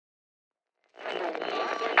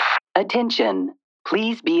Attention.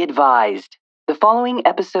 Please be advised. The following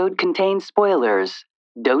episode contains spoilers.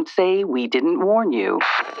 Don't say we didn't warn you.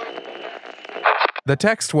 The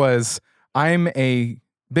text was, I'm a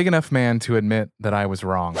big enough man to admit that I was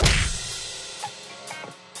wrong.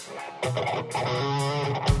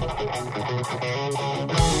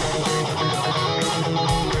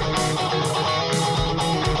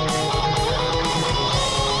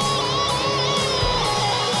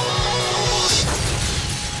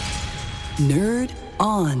 Nerd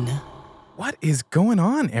On. What is going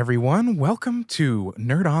on, everyone? Welcome to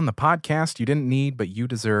Nerd On, the podcast you didn't need, but you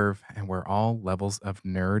deserve, and where all levels of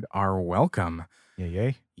nerd are welcome.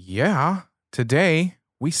 Yay. Yeah, today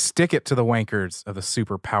we stick it to the wankers of the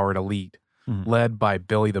super-powered elite, led by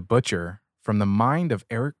Billy the Butcher, from the mind of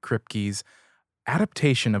Eric Kripke's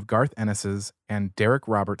adaptation of Garth Ennis's and Derek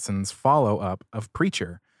Robertson's follow-up of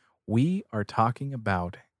Preacher. We are talking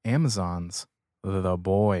about Amazon's The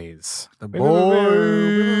Boys. The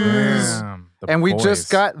boys. Damn, the And we boys. just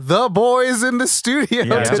got the boys in the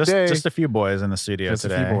studio today. Just a few boys in the studio Just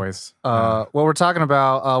today. a few boys. What we're talking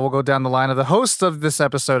about, we'll go down the line of the hosts of this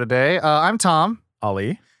episode today. I'm Tom.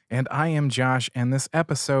 Ollie. And I am Josh, and this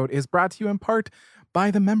episode is brought to you in part by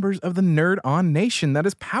the members of the Nerd On Nation that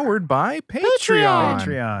is powered by Patreon.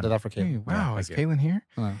 Patreon. Did I forget? Hey, wow, Yeah, is thank you. Kaylin here?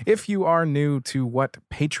 Oh. If you are new to what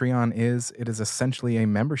Patreon is, it is essentially a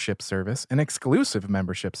membership service, an exclusive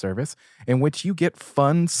membership service, in which you get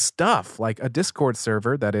fun stuff like a Discord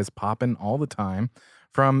server that is popping all the time,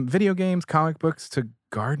 from video games, comic books, to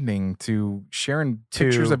gardening, to sharing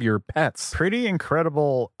pictures of your pets. Pretty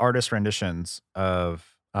incredible artist renditions of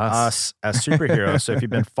us as superheroes. So if you've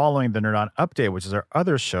been following the Nerd On Update, which is our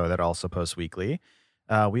other show that also posts weekly,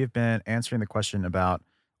 we have been answering the question about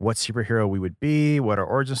what superhero we would be, what our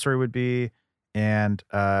origin story would be, and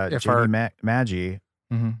If JD our- Maggie.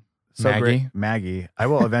 Mhm. So Maggie? great. Maggie. I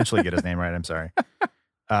will eventually get his name right. I'm sorry.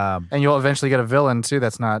 And you'll eventually get a villain, too,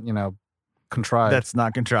 that's not, contrived. That's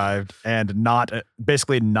not contrived and not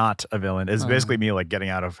basically not a villain. It's basically me like getting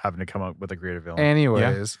out of having to come up with a creative villain.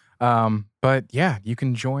 Anyways. But yeah, you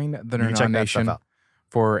can join the You can Nerd check On that stuff Nation out.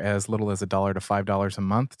 for as little as $1 to $5 a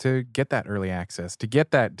month to get that early access, to get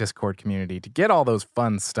that Discord community, to get all those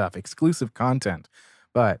fun stuff, exclusive content.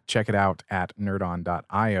 But check it out at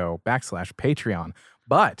nerdon.io/Patreon.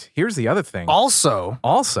 But here's the other thing. Also,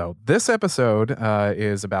 this episode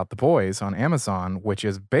is about The Boys on Amazon, which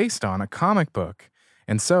is based on a comic book.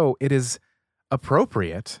 And so it is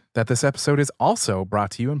appropriate that this episode is also brought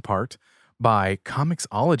to you in part by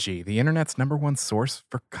Comixology, the internet's #1 source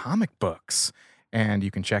for comic books. And you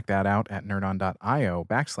can check that out at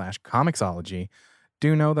nerdon.io/Comixology.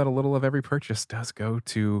 Do know that a little of every purchase does go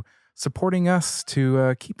to supporting us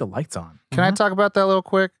to keep the lights on. Can I talk about that a little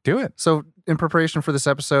quick? Do it. So in preparation for this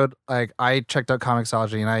episode, I checked out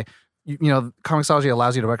Comixology, and Comixology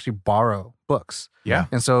allows you to actually borrow books. Yeah.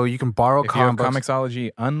 And so you can borrow If you have comic books. Comixology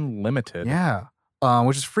Unlimited. Yeah.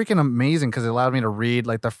 Which is freaking amazing because it allowed me to read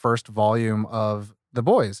like the first volume of The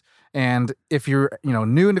Boys. And if you're,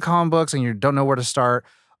 new into comic books and you don't know where to start,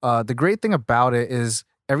 the great thing about it is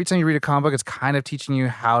every time you read a comic book, it's kind of teaching you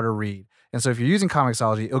how to read. And so if you're using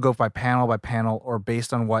Comixology, it'll go by panel or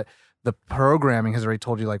based on what the programming has already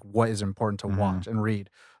told you, like what is important to watch and read.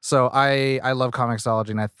 So I love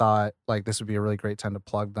Comixology, and I thought like this would be a really great time to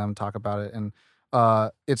plug them, talk about it. And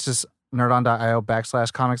it's just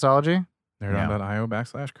nerdon.io/Comixology.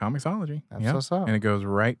 Nerdon.io/Comixology. That's what's up. And it goes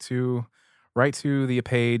right to the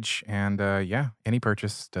page. And any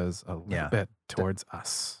purchase does a little bit towards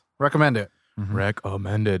us. Recommend it.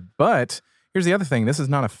 Recommended. But here's the other thing. This is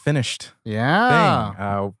not a finished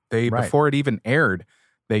Yeah. thing. Before it even aired,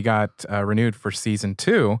 they got renewed for season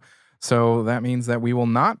 2. So that means that we will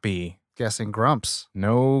not be Guessing Grumps.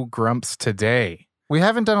 no grumps today. We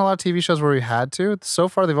haven't done a lot of TV shows where we had to. So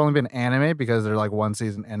far, they've only been anime because they're like one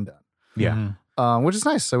season and done. Yeah. Which is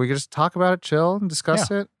nice. So we can just talk about it, chill, and discuss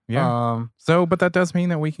it. Yeah. But that does mean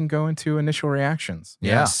that we can go into initial reactions.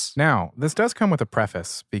 Yes. Now, this does come with a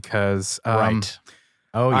preface because Right.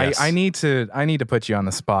 Oh, yes. I need to put you on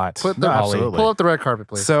the spot. Ollie. absolutely. Pull up the red carpet,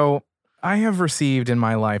 please. So I have received in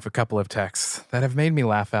my life a couple of texts that have made me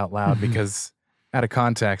laugh out loud because out of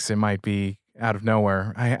context, it might be out of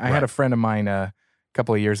nowhere. I had a friend of mine a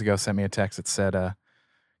couple of years ago sent me a text that said,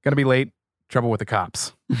 gonna be late, trouble with the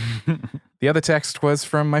cops. The other text was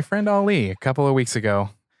from my friend Ali a couple of weeks ago.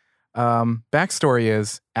 Backstory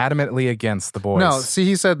is adamantly against The Boys. No, see,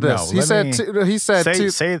 he said this. No, he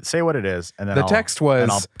said say what it is, and then The I'll, text was,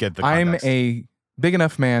 and I'll get the I'm context. a big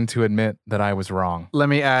enough man to admit that I was wrong. Let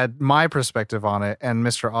me add my perspective on it and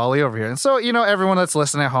Mr. Ollie over here. And so, everyone that's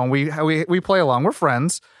listening at home, we play along. We're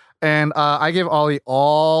friends. And I give Ollie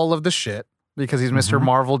all of the shit because he's Mr.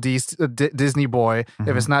 Marvel Disney boy.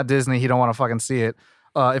 If it's not Disney, he don't want to fucking see it.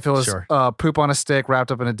 If it was poop on a stick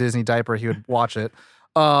wrapped up in a Disney diaper, he would watch it.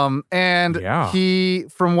 He,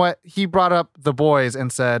 from what he brought up The Boys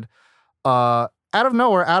and said, out of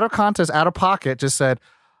nowhere, out of context, out of pocket, just said,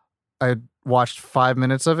 I watched 5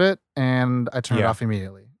 minutes of it and I turned it off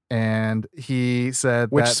immediately. And he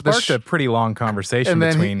said which that sparked a pretty long conversation and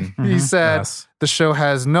then between he said us. The show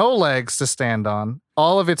has no legs to stand on.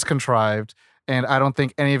 All of it's contrived, and I don't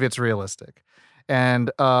think any of it's realistic.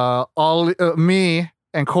 And me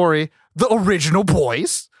and Corey, the original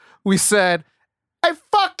boys, we said, "I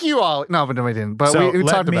fuck you all." No, but no, we didn't. But So we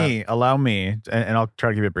talked about it. allow me, and I'll try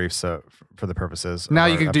to keep it brief. So for the purposes, Now of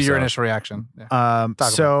you our can do your episode. initial reaction. Yeah.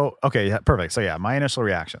 Okay, yeah, perfect. So yeah, my initial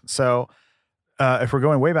reaction. So if we're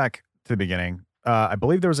going way back to the beginning, I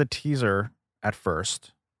believe there was a teaser at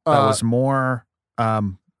first that was more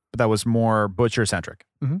Butcher centric,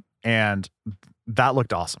 and that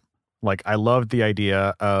looked awesome. Like I loved the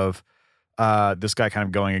idea of this guy kind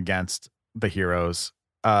of going against the heroes.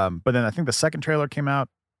 But then I think the second trailer came out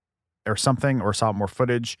or something, or saw more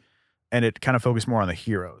footage, and it kind of focused more on the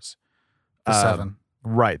heroes. The 7.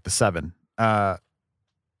 Right, the 7.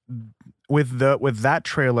 With that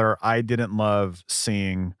trailer, I didn't love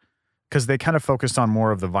seeing, because they kind of focused on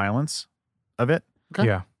more of the violence of it. Okay.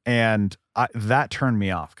 Yeah. And that turned me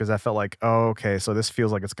off because I felt like, oh, okay, so this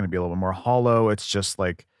feels like it's going to be a little bit more hollow. It's just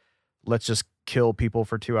like, let's just kill people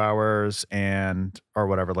for 2 hours or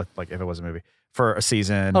whatever, like if it was a movie for a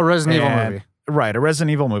season. A Resident Evil movie. Right, a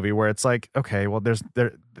Resident Evil movie where it's like, okay, well,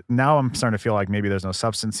 now I'm starting to feel like maybe there's no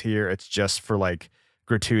substance here. It's just for like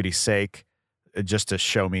gratuity's sake, just to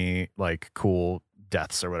show me like cool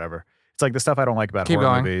deaths or whatever. It's like the stuff I don't like about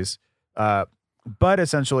horror movies. But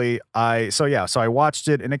essentially, so I watched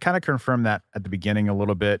it, and it kind of confirmed that at the beginning a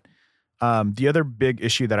little bit. The other big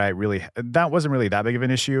issue that wasn't really that big of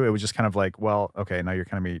an issue. It was just kind of like, well, okay, now you're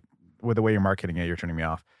kind of with the way you're marketing it, you're turning me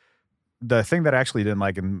off. The thing that I actually didn't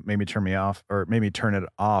like and made me turn it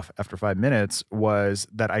off after 5 minutes was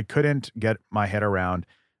that I couldn't get my head around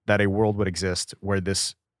that a world would exist where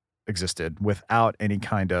this existed without any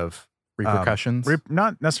kind of Repercussions?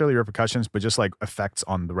 Not necessarily repercussions, but just like effects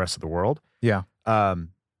on the rest of the world. Yeah.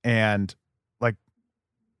 And like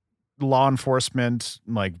law enforcement,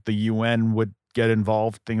 like the UN would get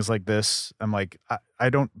involved, things like this. I'm like, I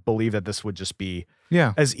don't believe that this would just be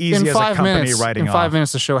as easy as a company writing off. In 5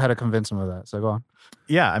 minutes, the show had to convince him of that. So go on.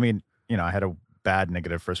 Yeah, I mean, I had a bad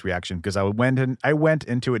negative first reaction because I went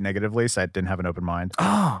into it negatively, so I didn't have an open mind.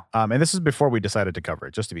 Oh. And this is before we decided to cover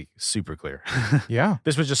it, just to be super clear. Yeah.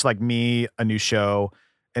 This was just like me, a new show,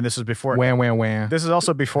 and this was before. Wham. This is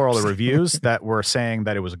also before all the reviews that were saying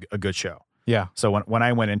that it was a good show. Yeah. So when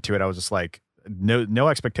I went into it, I was just like, no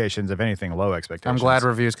expectations. If anything, low expectations. I'm glad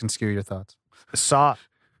reviews can skew your thoughts.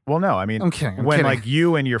 Well, no, I mean, I'm kidding. When like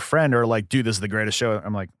you and your friend are like, dude, this is the greatest show.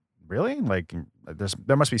 I'm like, really? Like,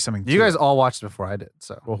 there must be something. You guys all watched it before I did,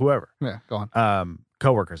 so well, whoever. Yeah, go on.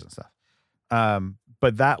 Coworkers and stuff.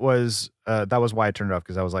 But that was why I turned it off,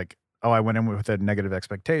 because I was like, oh, I went in with the negative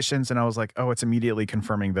expectations, and I was like, oh, it's immediately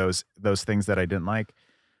confirming those things that I didn't like.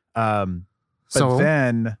 But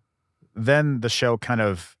then the show kind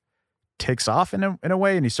of takes off in a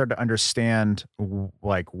way, and you start to understand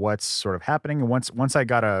like what's sort of happening. And once I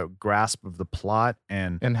got a grasp of the plot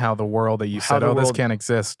and how the world that you said, this can't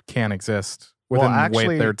exist within the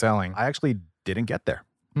way they're telling. I actually didn't get there,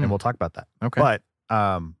 and we'll talk about that. Okay.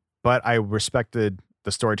 But I respected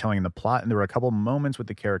the storytelling and the plot, and there were a couple moments with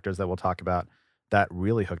the characters that we'll talk about that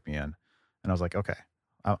really hooked me in. And I was like, okay,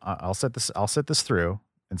 I'll set this through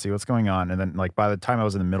and see what's going on. And then like by the time I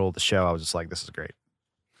was in the middle of the show, I was just like, this is great.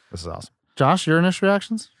 This is awesome. Josh, your initial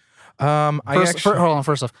reactions? Hold on.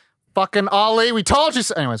 First off, fucking Ollie, we told you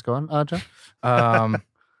so. Anyways, go on, John.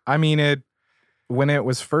 I mean, when it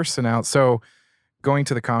was first announced, so going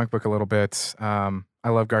to the comic book a little bit, I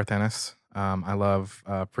love Garth Ennis. I love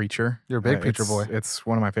Preacher. You're a big Preacher boy. It's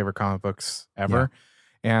one of my favorite comic books ever.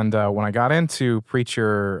 Yeah. And when I got into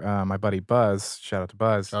Preacher, my buddy Buzz, shout out to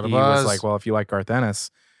Buzz, was like, well, if you like Garth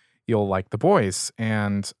Ennis, you'll like The Boys.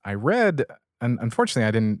 And I read, and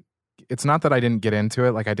unfortunately it's not that I didn't get into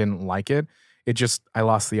it, like I didn't like it. It just, I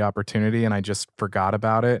lost the opportunity and I just forgot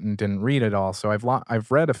about it and didn't read it all. So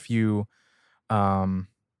I've read a few, I've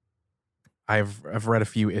read a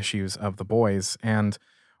few issues of The Boys, and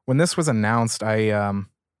when this was announced, I'm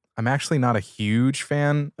actually not a huge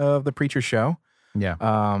fan of the Preacher show. Yeah.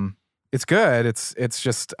 It's good. It's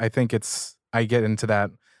just, I think I get into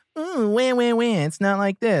that it's not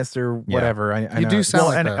like this or whatever. I You know do sound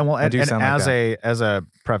it's- like that. I do and sound like as a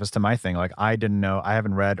preface to my thing, like I didn't know, I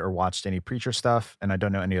haven't read or watched any Preacher stuff, and I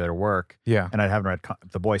don't know any of their work, yeah. and I haven't read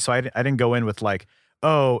The Boys, so I didn't go in with like,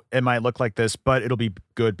 oh, it might look like this, but it'll be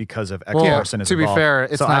good because of X person is to be involved. fair,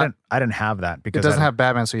 it's so not. I didn't have that because It doesn't have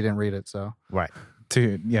Batman, so you didn't read it. So right.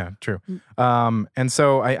 True. And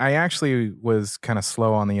so I actually was kind of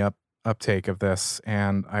slow on the uptake of this,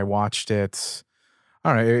 and I watched it.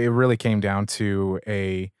 I don't know. It really came down to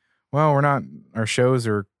our shows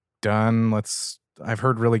are done. I've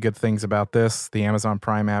heard really good things about this. The Amazon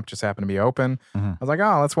Prime app just happened to be open. Mhm. I was like,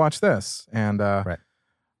 oh, let's watch this. And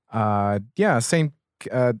same.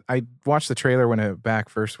 I watched the trailer when it back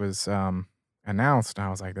first was announced. And I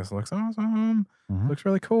was like, this looks awesome. Mhm. Looks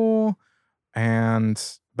really cool.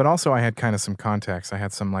 But also I had kind of some context. I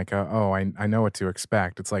had some like, I know what to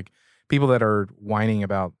expect. It's like people that are whining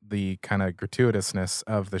about the kind of gratuitousness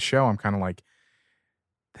of the show. I'm kind of like,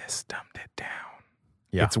 this dumbed it down.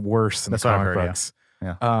 Yeah. It's worse than That's the what I've comic heard, books.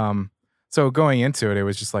 Yeah. So going into it, it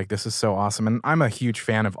was just like, this is so awesome. And I'm a huge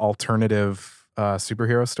fan of alternative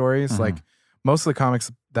superhero stories. Mhm. Like most of the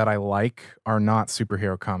comics that I like are not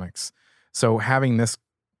superhero comics. So having this,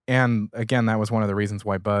 and again, that was one of the reasons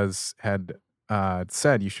why Buzz had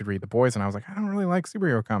said you should read The Boys. And I was like, I don't really like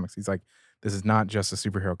superhero comics. He's like, this is not just a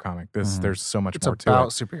superhero comic. There's so much more to it. It's about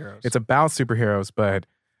superheroes. It's about superheroes, but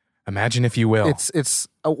imagine if you will. It's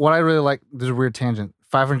what I really like. There's a weird tangent.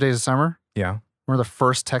 500 Days of Summer. Yeah. Remember the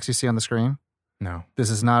first text you see on the screen? No. This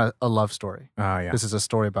is not a love story. Yeah. This is a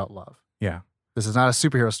story about love. Yeah. This is not a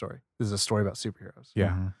superhero story. This is a story about superheroes.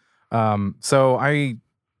 Yeah. Mhm. So I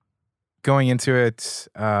going into it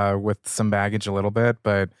with some baggage a little bit,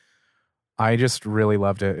 but I just really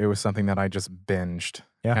loved it. It was something that I just binged.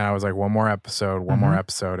 Yeah. And I was like, one more episode,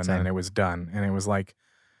 and Same. then it was done. And it was like,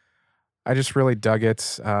 I just really dug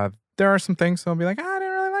it. There are some things I'll be like, I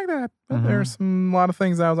didn't really like that. But there's a lot of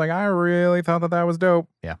things that I was like, I really thought that was dope.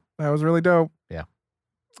 Yeah. That was really dope. Yeah.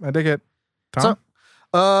 I dig it. Tom?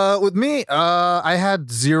 With me, I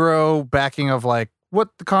had zero backing of like what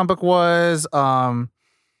the comic book was.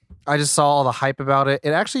 I just saw all the hype about it.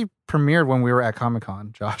 It actually premiered when we were at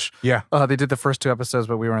Comic-Con, Josh. Yeah. They did the first 2 episodes,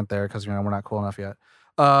 but we weren't there because we're not cool enough yet.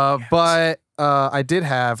 But I did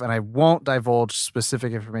have, and I won't divulge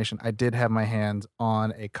specific information, I did have my hands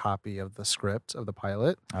on a copy of the script of the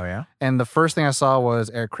pilot. Oh yeah. And the first thing I saw was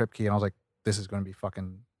Eric Kripke, and I was like, this is going to be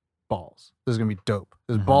fucking balls. This is going to be dope.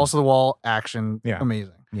 This is balls to the wall, action,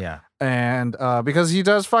 amazing. Yeah. And because he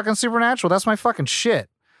does fucking Supernatural, that's my fucking shit.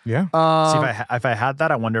 Yeah. See, if I had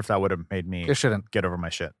that, I wonder if that would have made me It shouldn't. get over my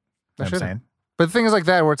shit. It You know what I'm shouldn't. saying? But the thing is like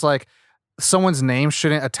that, where it's like someone's name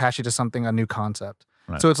shouldn't attach you to something, a new concept.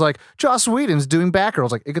 Right. So it's like Joss Whedon's doing Batgirl.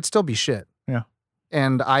 It's like it could still be shit. Yeah.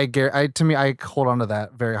 And I hold on to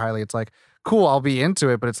that very highly. It's like cool, I'll be into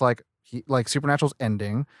it, but it's like Supernatural's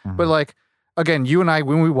ending. But like again, you and I,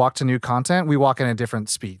 when we walk to new content, we walk in at different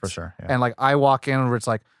speeds. For sure. Yeah. And like I walk in where it's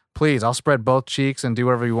like, please, I'll spread both cheeks and do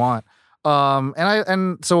whatever you want.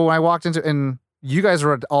 And so when I walked into, and you guys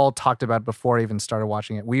were all talked about before I even started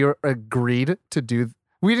watching it. We agreed to do.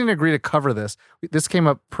 We didn't agree to cover this. This came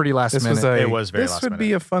up pretty last minute. It was very This last would be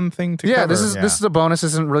minute. a fun thing to Yeah, cover. this is a bonus.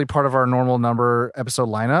 This isn't really part of our normal number episode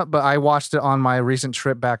lineup, but I watched it on my recent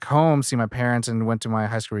trip back home, see my parents, and went to my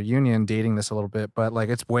high school reunion, dating this a little bit. But like,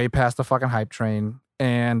 it's way past the fucking hype train.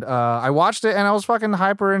 And I watched it, and I was fucking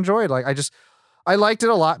hyper enjoyed. Like, I liked it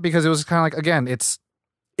a lot because it was kind of like, again, it's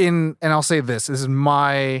in, and I'll say this is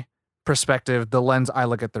my perspective, the lens I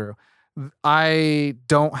look at through. I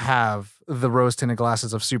don't have the rose-tinted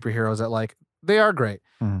glasses of superheroes that like, they are great.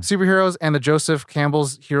 Superheroes and the Joseph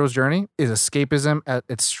Campbell's hero's journey is escapism at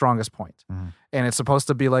its strongest point. And it's supposed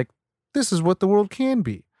to be like, this is what the world can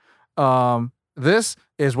be. This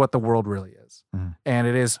is what the world really is. And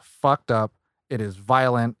it is fucked up. It is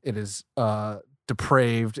violent. It is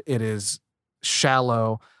depraved. It is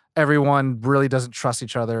shallow. Everyone really doesn't trust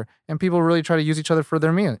each other. And people really try to use each other for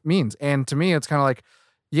their means. And to me, it's kind of like,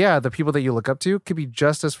 yeah, the people that you look up to could be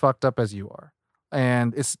just as fucked up as you are.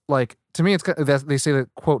 And it's like, to me, they say that,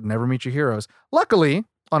 quote, never meet your heroes. Luckily,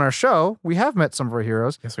 on our show, we have met some of our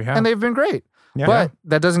heroes. Yes, we have. And they've been great. Yeah. But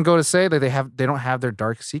that doesn't go to say that they don't have their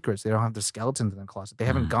dark secrets. They don't have their skeletons in the closet. They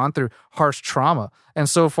haven't gone through harsh trauma. And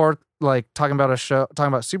so far, like talking about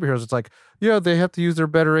superheroes, it's like, yeah, they have to use their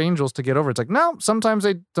better angels to get over it. It's like, no, sometimes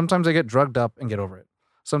they get drugged up and get over it.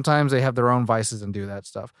 Sometimes they have their own vices and do that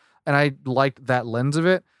stuff. And I liked that lens of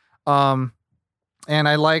it. And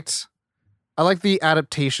I liked the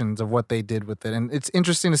adaptations of what they did with it. And it's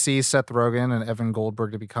interesting to see Seth Rogen and Evan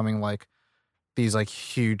Goldberg to becoming like these like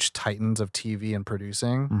huge titans of TV and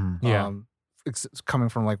producing. Yeah. coming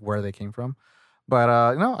from like where they came from. But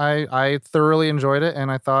I thoroughly enjoyed it,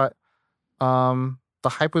 and I thought the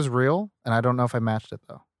hype was real, and I don't know if I matched it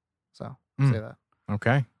though. So say that.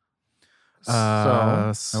 Okay. So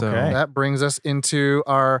okay. that brings us into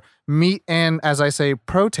our meat and, as I say,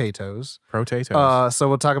 potatoes. Potatoes. So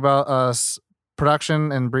we'll talk about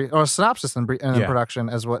production and synopsis and then production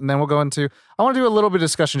as well. And then we'll go into, I want to do a little bit of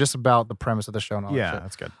discussion just about the premise of the show and all that shit.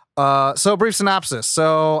 That's good. So brief synopsis.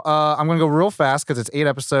 So I'm going to go real fast because it's 8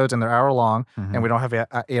 episodes and they're hour long, and we don't have 8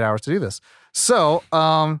 hours to do this. So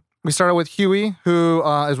we started with Huey, who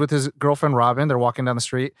is with his girlfriend Robin. They're walking down the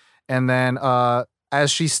street, and then as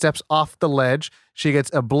she steps off the ledge, she gets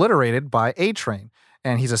obliterated by A-Train.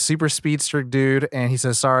 And he's a super speedster dude, and he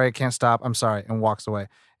says, "Sorry, I can't stop. I'm sorry," and walks away.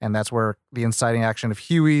 And that's where the inciting action of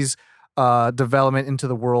Huey's development into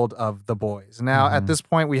the world of the boys. Now, at this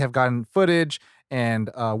point, we have gotten footage and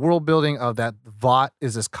world building of that Vought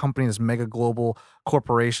is this company, this mega global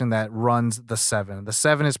corporation that runs the Seven. The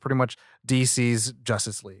Seven is pretty much DC's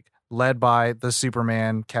Justice League, led by the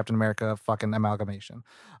Superman, Captain America fucking amalgamation.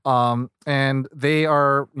 And they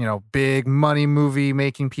are, big money movie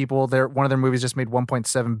making people. One of their movies just made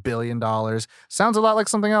 $1.7 billion. Sounds a lot like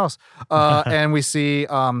something else. And we see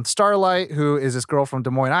Starlight, who is this girl from Des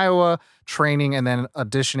Moines, Iowa, training and then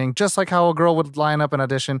auditioning, just like how a girl would line up and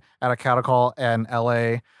audition at a cattle call in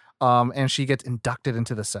LA. And she gets inducted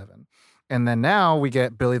into the Seven. And then now we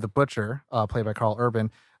get Billy the Butcher, played by Carl Urban,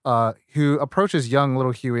 who approaches young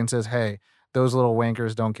little Huey and says, "Hey, those little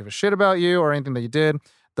wankers don't give a shit about you or anything that you did."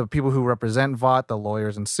 The people who represent Vought, the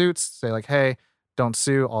lawyers in suits, say like, "Hey, don't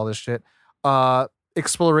sue," all this shit.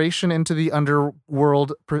 Exploration into the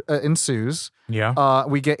underworld ensues. Yeah.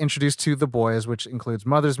 We get introduced to the boys, which includes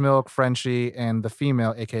Mother's Milk, Frenchie, and the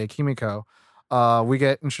female, aka Kimiko. We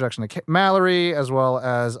get introduction to Mallory, as well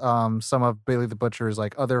as some of Billy the Butcher's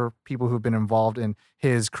like other people who've been involved in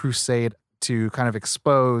his crusade to kind of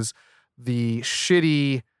expose the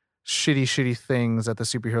shitty things that the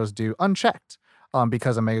superheroes do unchecked,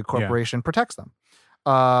 because a mega corporation protects them.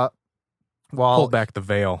 Pull back the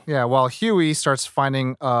veil. Yeah, while Huey starts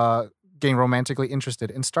getting romantically interested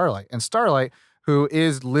in Starlight. And Starlight, who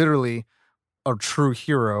is literally a true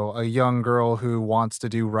hero, a young girl who wants to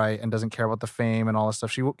do right and doesn't care about the fame and all this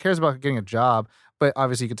stuff. She cares about getting a job, but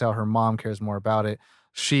obviously you can tell her mom cares more about it.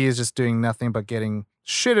 She is just doing nothing but getting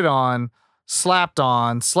shitted on, slapped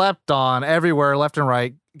on everywhere, left and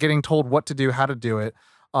right, getting told what to do, how to do it,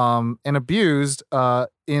 and abused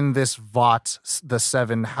in this Vought, the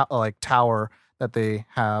Seven tower that they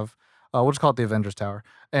have. We'll just call it the Avengers Tower.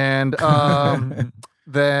 And a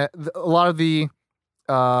lot of the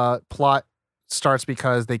plot starts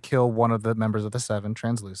because they kill one of the members of the Seven,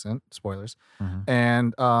 Translucent, spoilers.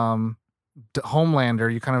 And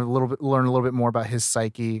Homelander, you kind of learn a little bit more about his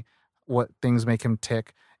psyche, what things make him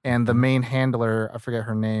tick. And the main handler, I forget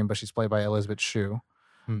her name, but she's played by Elizabeth Shue.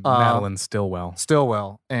 Madeline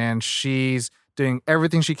Stillwell. And she's doing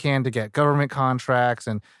everything she can to get government contracts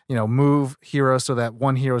and, move heroes so that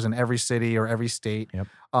one hero's in every city or every state. Yep.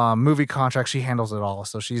 Movie contracts, she handles it all.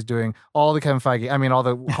 So she's doing all the Kevin Feige, all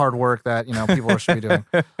the hard work that, people should be doing.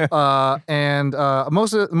 And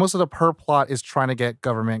most of her plot is trying to get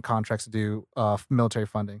government contracts to do military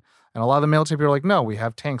funding. And a lot of the military people are like, no, we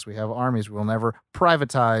have tanks, we have armies, we will never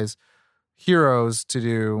privatize heroes to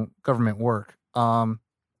do government work.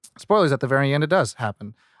 Spoilers, at the very end, it does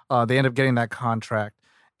happen. They end up getting that contract,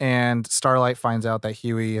 and Starlight finds out that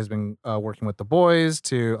Huey has been working with the boys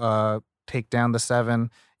to take down the Seven,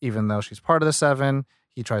 even though she's part of the Seven.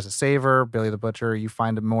 He tries to save her. Billy the Butcher, you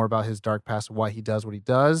find more about his dark past, why he does what he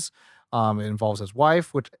does. It involves his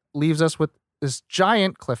wife, which leaves us with this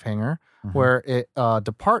giant cliffhanger where it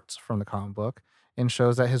departs from the comic book and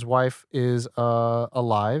shows that his wife is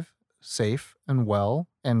alive, safe, and well,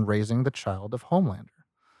 and raising the child of Homelander.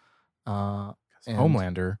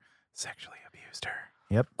 Homelander sexually abused her.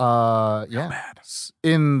 Yep. Yeah. Bad.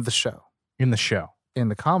 In the show. In the show. In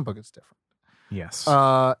the comic book, it's different. Yes.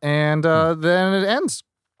 And then it ends.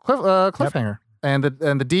 Cliffhanger. Yep. And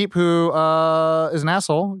the Deep, who is an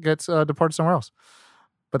asshole, gets deported somewhere else.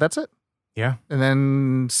 But that's it. Yeah. And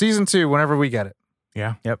then season 2, whenever we get it.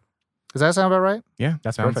 Yeah. Yep. Does that sound about right? Yeah.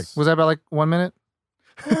 That's perfect. Was that about 1 minute?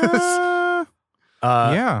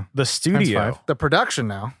 Yeah. The studio. The production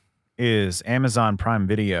now is Amazon Prime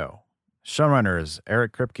Video. Showrunners,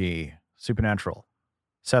 Eric Kripke, Supernatural.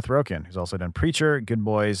 Seth Rogen, who's also done Preacher, Good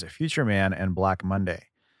Boys, Future Man, and Black Monday.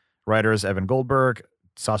 Writers, Evan Goldberg,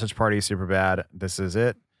 Sausage Party, Superbad, This Is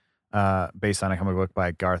It, based on a comic book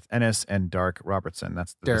by Garth Ennis and Dark Robertson.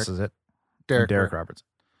 This Is It. Derek Robertson.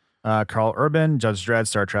 Carl Urban, Judge Dredd,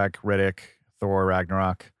 Star Trek, Riddick, Thor,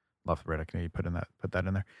 Ragnarok, Love the Red. Can you put that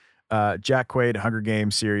in there? Jack Quaid, Hunger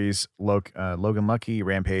Games series, Logan Lucky,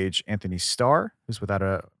 Rampage, Anthony Starr, who's Without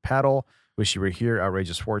a Paddle, Wish You Were Here,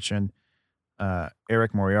 Outrageous Fortune,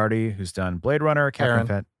 Eric Moriarty, who's done Blade Runner,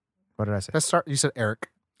 What did I say? You said Eric.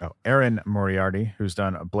 Oh, Aaron Moriarty, who's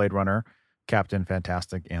done Blade Runner, Captain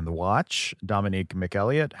Fantastic, and The Watch. Dominique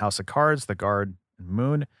McElliott, House of Cards, The Guard, and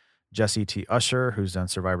Moon. Jesse T. Usher, who's done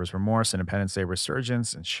Survivor's Remorse, Independence Day,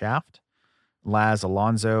 Resurgence, and Shaft. Laz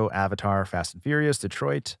Alonso, Avatar, Fast and Furious,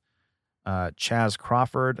 Detroit. Chaz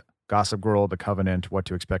Crawford, Gossip Girl, The Covenant, What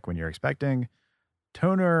to Expect When You're Expecting.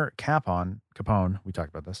 Toner Capone, we talked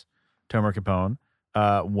about this. Tomer Capone,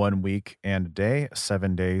 1 week and a day,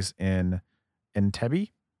 7 days in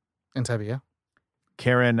Entebbe. Entebbe, yeah.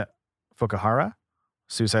 Karen Fukuhara,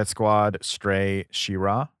 Suicide Squad, Stray,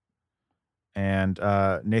 She-Ra. And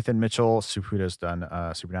Nathan Mitchell, Supuda's done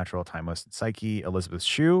Supernatural, Timeless, and Psyche. Elizabeth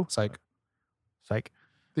Shue. Psych.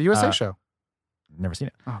 The USA show. Never seen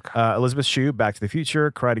it. Oh, God. Elizabeth Shue, Back to the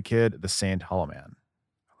Future, Karate Kid, The Saint, Hollow Man.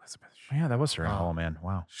 Elizabeth Oh, yeah, that was her in Hollow Man.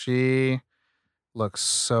 Wow. She looks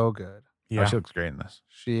so good. Yeah. Oh, she looks great in this.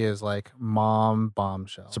 She is like mom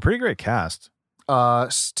bombshell. It's a pretty great cast.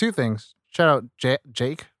 Two things. Shout out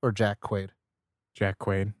Jake or Jack Quaid. Jack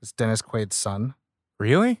Quaid. It's Dennis Quaid's son.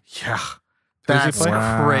 Really? Yeah. Who does he That's play?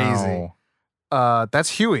 crazy. That's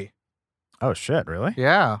Huey. Oh, shit, really?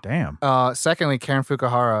 Yeah. Damn. Secondly, Karen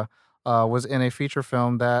Fukuhara was in a feature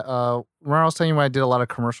film that remember I was telling you when I did a lot of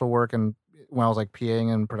commercial work and when I was like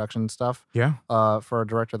PAing and production stuff. Yeah. For a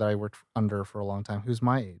director that I worked under for a long time, who's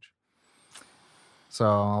my age. So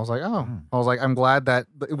I was like, I'm glad that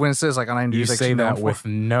when it says like on IMDb, You like, say that with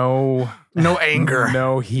no anger,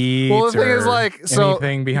 no heat. Well, the thing is, or like, so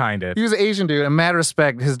anything behind it. he was an Asian dude, and mad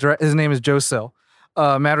respect. His name is Joe Sill.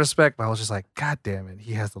 Mad respect, but I was just like, God damn it,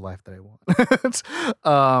 he has the life that I want.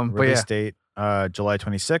 But Release yeah, date, July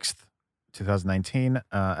 26th, 2019.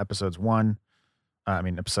 Episodes. there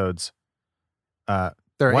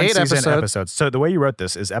are One 8 season episodes. So the way you wrote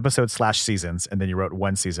this is episodes/seasons, and then you wrote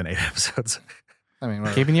 1 season, 8 episodes. I mean,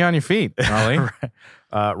 whatever. Keeping you on your feet, Ollie.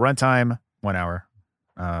 Runtime, 1 hour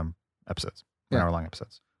episodes. 1 Yeah. hour long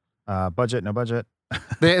episodes. Budget, no budget.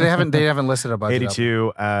 they haven't listed a budget.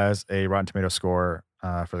 82 as a Rotten Tomato score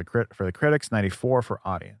for the critics, 94 for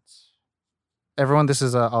audience. Everyone, this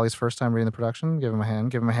is Ollie's first time reading the production. Give him a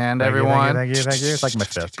hand. Give him a hand, Thank you, everyone. Thank you. It's like my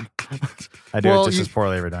 5th. I do Well, it just as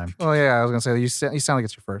poorly every time. Oh yeah, I was gonna say you sound like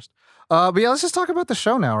it's your first. But yeah, let's just talk about the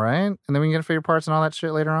show now, right? And then we can get favorite parts and all that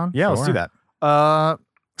shit later on. Yeah, let's do that.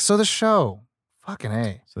 So the show, fucking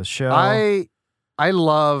A. So the show. I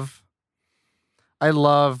love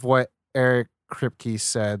what Eric Kripke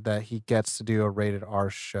said that he gets to do a rated R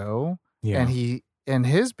show, Yeah. and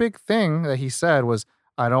his big thing that he said was,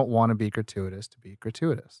 I don't want to be gratuitous to be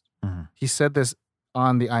gratuitous. Mhm. He said this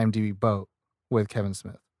on the IMDb boat with Kevin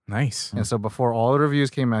Smith. Nice. And so before all the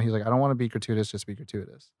reviews came out, he's like, I don't want to be gratuitous, just be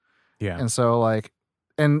gratuitous. Yeah. And so like,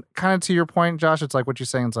 and kind of to your point, Josh, it's like what you're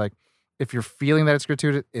saying. It's like, if you're feeling that it's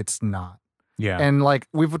gratuitous, it's not. Yeah. And like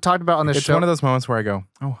we've talked about on this It's show. one of those moments where I go,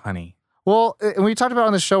 oh, honey. Well, and we talked about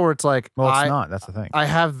on the show where it's like, Well, it's not. That's the thing. I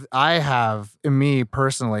have, me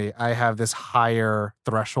personally, I have this higher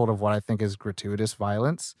threshold of what I think is gratuitous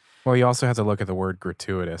violence. Well, you also have to look at the word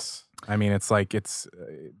gratuitous. I mean, it's like it's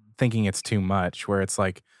thinking it's too much, where it's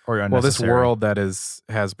like, Or well, this unnecessary. world that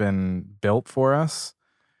has been built for us,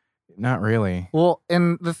 not really. Well,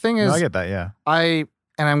 and the thing is, No, I get that. Yeah. and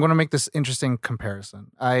I'm going to make this interesting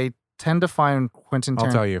comparison. I tend to find Quentin I'll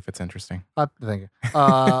Tarantino. tell you if it's interesting. Thank you.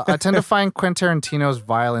 I tend to find Quentin Tarantino's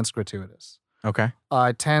violence gratuitous. Okay.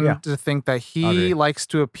 I tend to think that I'll he agree. likes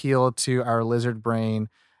to appeal to our lizard brain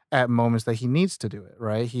at moments that he needs to do it,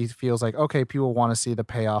 right? He feels like, okay, people want to see the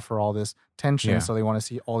payoff for all this tension, Yeah. so they want to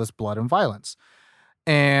see all this blood and violence.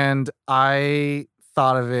 And I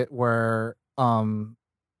thought of it where not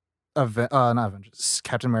Avengers,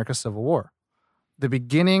 Captain America Civil War. The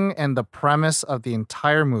beginning and the premise of the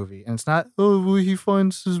entire movie, and it's not, well, he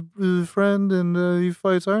finds his friend and he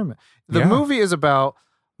fights Iron Man. The Yeah. movie is about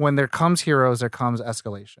when there comes heroes, there comes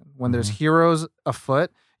escalation. When there's heroes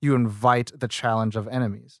afoot, you invite the challenge of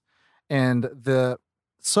enemies. And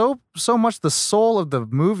so much the soul of the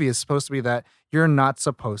movie is supposed to be that you're not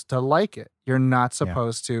supposed to like it. You're not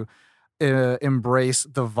supposed to embrace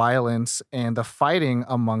the violence and the fighting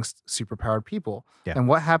amongst superpowered people. Yeah. And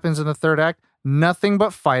what happens in the third act? Nothing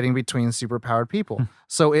but fighting between superpowered people.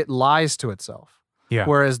 So it lies to itself. Yeah.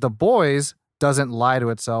 Whereas The Boys doesn't lie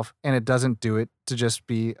to itself, and it doesn't do it to just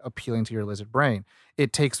be appealing to your lizard brain.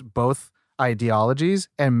 It takes both ideologies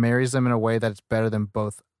and marries them in a way that's better than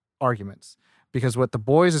both arguments. Because what The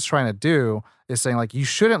Boys is trying to do is saying, like, you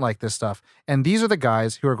shouldn't like this stuff. And these are the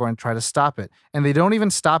guys who are going to try to stop it. And they don't even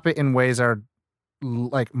stop it in ways that are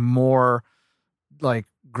like more like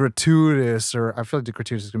gratuitous, or I feel like the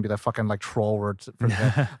gratuitous is gonna be that fucking like troll word for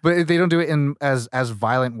that. But they don't do it in as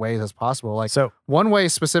violent ways as possible. Like, So one way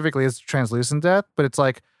specifically is translucent death, but it's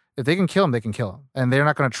like if they can kill him, they can kill him, and they're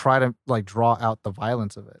not going to try to like draw out the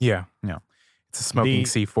violence of it. Yeah. Yeah. It's a smoking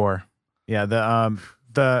C4. yeah,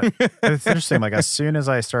 it's interesting. Like as soon as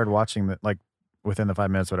I started watching the, like within the 5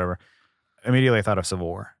 minutes, whatever, immediately I thought of Civil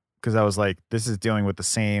War, because I was like, this is dealing with the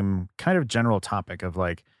same kind of general topic of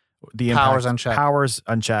like the Powers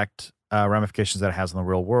unchecked, ramifications that it has in the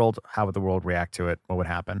real world. How would the world react to it? What would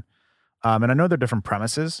happen? And I know they're different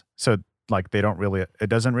premises, so like it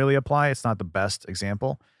doesn't really apply. It's not the best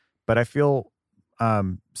example, but I feel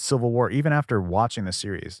Civil War, even after watching the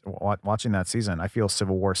series, watching that season, I feel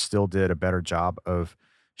Civil War still did a better job of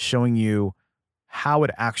showing you how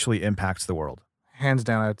it actually impacts the world. Hands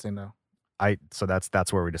down, I'd say no. So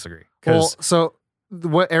that's where we disagree. Well, so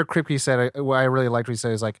what Eric Kripke said, what I really liked what he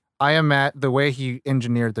said is like, I am at the way he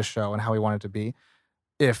engineered the show and how he wanted it to be.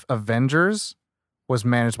 If Avengers was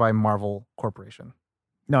managed by Marvel Corporation.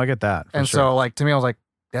 No, I get that. And sure. so like, to me, I was like,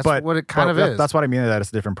 that's what it kind of is. That's what I mean. That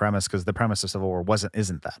it's a different premise, because the premise of Civil War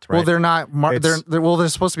isn't that, right? Well, they're not. They're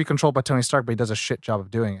supposed to be controlled by Tony Stark, but he does a shit job of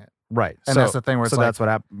doing it. Right. And that's the thing where it's like, that's what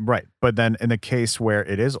happened. Right. But then in the case where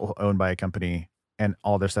it is owned by a company and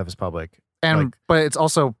all their stuff is public, but it's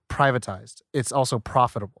also privatized. It's also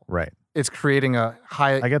profitable. Right. It's creating a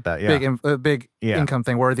high. I get that. Yeah. Big income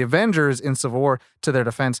thing. Where the Avengers in Civil War, to their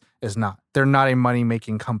defense, is not. They're not a money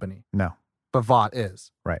making company. No. But Vought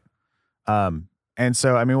is. Right. And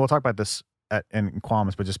so, I mean, we'll talk about this in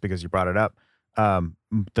qualms, but just because you brought it up,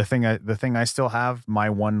 the thing I still have, my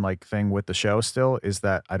one like thing with the show still is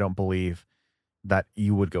that I don't believe that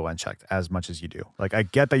you would go unchecked as much as you do. Like, I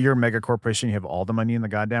get that you're a mega corporation, you have all the money in the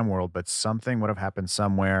goddamn world, but something would have happened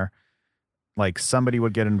somewhere. Like somebody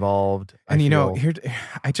would get involved. And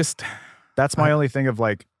that's my only thing of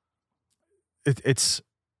like,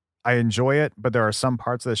 I enjoy it, but there are some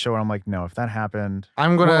parts of the show where I'm like, no, if that happened,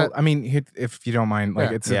 if you don't mind,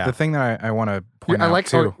 like it's the thing that I want to point out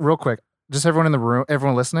too. Real quick, just everyone in the room,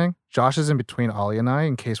 everyone listening, Josh is in between Ollie and I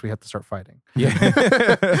in case we have to start fighting.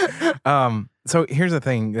 Yeah. So here's the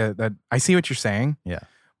thing that I see what you're saying. Yeah.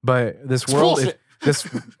 But this world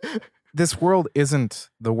this world isn't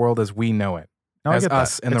the world as we know it. No, as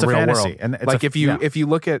us in the real world. And like if you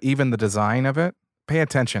look at even the design of it, pay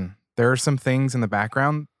attention. There are some things in the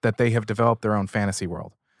background that they have developed their own fantasy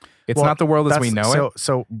world. It's not the world as we know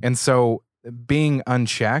it. So being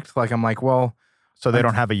unchecked, like I'm like, well, so they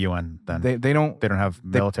don't have a UN then. They don't have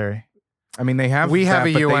military. They have. We have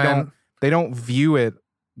a UN. They don't view it.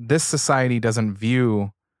 This society doesn't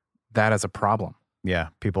view that as a problem. Yeah,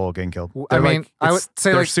 people getting killed. I would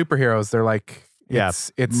say they're like superheroes. They're like,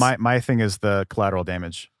 it's my thing is the collateral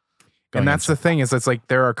damage. And that's the thing is it's like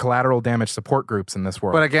there are collateral damage support groups in this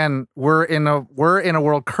world. But again, we're in a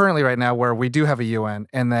world currently right now where we do have a UN,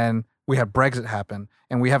 and then we had Brexit happen,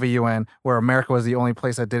 and we have a UN where America was the only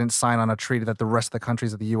place that didn't sign on a treaty that the rest of the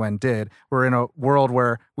countries of the UN did. We're in a world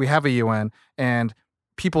where we have a UN, and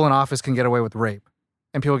people in office can get away with rape,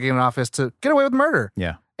 and people get in office to get away with murder.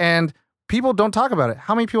 Yeah. And people don't talk about it.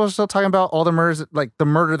 How many people are still talking about all the murders, like the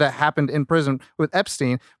murder that happened in prison with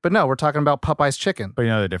Epstein? But no, we're talking about Popeye's chicken. But you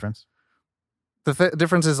know the difference? The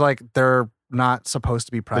difference is like they're not supposed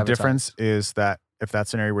to be privatized. The difference is that if that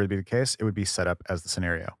scenario were to be the case, it would be set up as the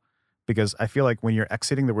scenario. Because I feel like when you're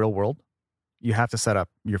exiting the real world, you have to set up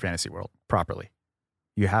your fantasy world properly.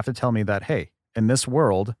 You have to tell me that, hey, in this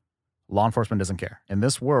world, law enforcement doesn't care. In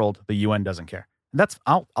this world, the UN doesn't care. And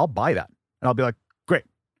I'll buy that. And I'll be like, great.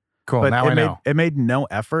 Cool. But now I know. It made no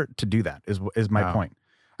effort to do that, is my point.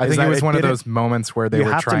 I think it was one of those moments where they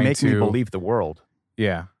were trying to make me believe the world.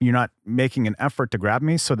 Yeah. You're not making an effort to grab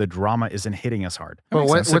me, so the drama isn't hitting us hard. But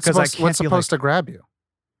what's supposed to grab you?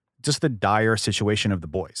 Just the dire situation of the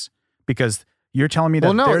boys. Because you're telling me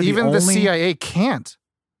that the CIA can't.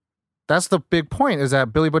 That's the big point, is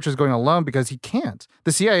that Billy Butcher's going alone because he can't.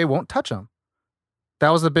 The CIA won't touch him. That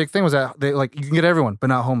was the big thing, was that they like, you can get everyone, but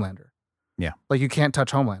not Homelander. Yeah. Like, you can't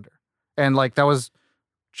touch Homelander. And like, that was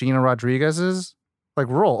Gina Rodriguez's like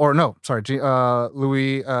role, or no, sorry,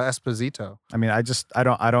 Louis Esposito. I mean, I guess I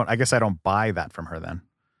don't buy that from her then.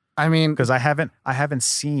 I mean, because I haven't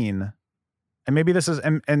seen, and maybe this is,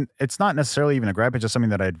 and it's not necessarily even a gripe, it's just something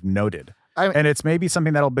that I've noted. And it's maybe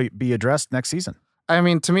something that'll be addressed next season. I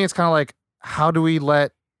mean, to me, it's kind of like, how do we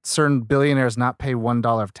let certain billionaires not pay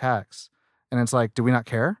 $1 of tax? And it's like, do we not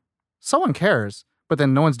care? Someone cares, but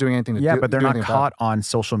then no one's doing anything to but they're do not anything caught on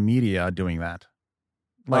social media doing that.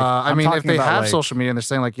 I mean, if they have like, social media and they're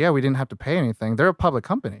saying like, yeah, we didn't have to pay anything, they're a public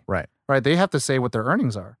company. Right. Right. They have to say what their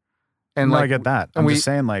earnings are. And no, like, I get that. I'm just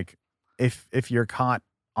saying, like, if you're caught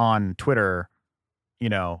on Twitter, you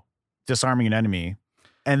know, disarming an enemy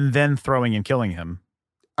and then throwing and killing him.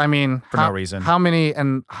 I mean, for no reason. How many,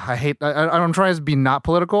 and I'm trying to be not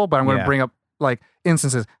political, but I'm going to bring up like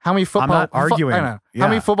instances. How many football, I'm not arguing. How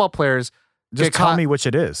many football players just tell me which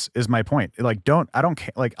it is my point. Like, I don't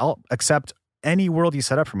care. Like, I'll accept any world you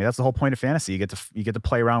set up for me. That's the whole point of fantasy. You get to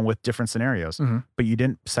play around with different scenarios, but you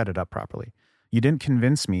didn't set it up properly. You didn't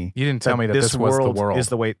convince me. You didn't tell me that this was the world. Is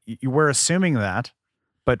the way you were assuming that,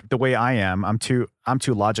 but the way I am, I'm too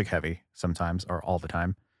logic heavy sometimes, or all the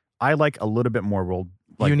time. I like a little bit more world.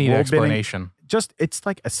 Like, you need world explanation. Bidding. It's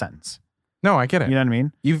like a sentence. No, I get it. You know what I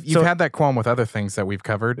mean? You've had that qualm with other things that we've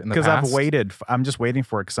covered in the past. Because I've waited. I'm just waiting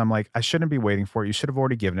for it because I'm like, I shouldn't be waiting for it. You should have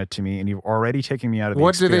already given it to me, and you've already taken me out of the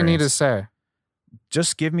experience. What do they need to say?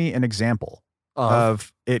 Just give me an example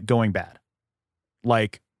of it going bad.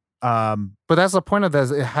 Like, but that's the point of this.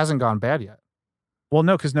 It hasn't gone bad yet. Well,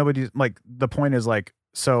 no, because nobody's like, the point is like,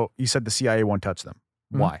 so you said the CIA won't touch them.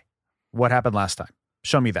 Why? What happened last time?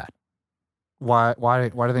 Show me that. Why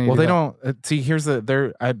do they need well, to they don't see. Here's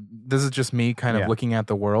this is just me kind of looking at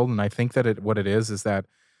the world, and I think that what it is that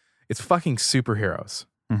it's fucking superheroes.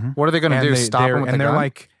 What are they going to do? Stop them with and the they're gun?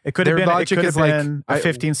 like, it could have been a like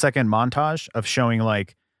 15-second montage of showing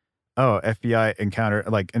like, oh, FBI encounter,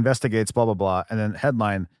 like, investigates blah blah blah, and then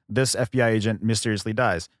headline: this FBI agent mysteriously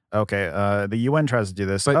dies. Okay, the UN tries to do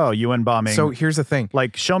this. But, UN bombing. So here's the thing: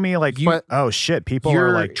 like, show me like, oh shit, people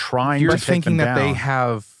are like trying. You're to take thinking them that down. they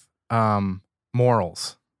have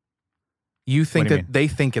morals. You think What do you that they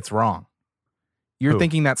think it's wrong. You're Who?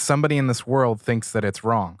 thinking that somebody in this world thinks that it's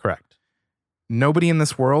wrong. Correct. Nobody in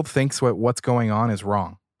this world thinks what's going on is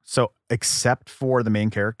wrong. So, except for the main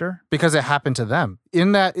character? Because it happened to them.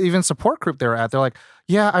 In that even support group they were at, they're like,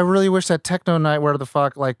 yeah, I really wish that Techno Knight, where the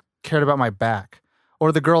fuck, like, cared about my back.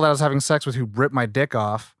 Or the girl that I was having sex with who ripped my dick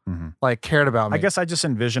off, like, cared about me. I guess I just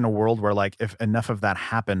envision a world where, like, if enough of that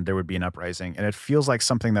happened, there would be an uprising. And it feels like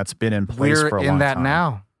something that's been in place for a long time. We're in that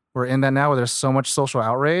now. We're in that now where there's so much social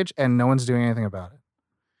outrage and no one's doing anything about it.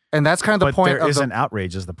 And that's kind of the point. There is an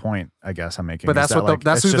outrage, is the point, I guess I'm making. But that's what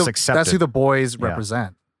that's who the boys Yeah.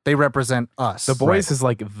 represent. They represent us. The boys is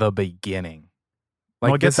like the beginning. Like,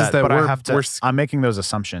 well, I get that, but I have to. we're- I'm making those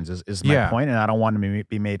assumptions. Is my point, and I don't want to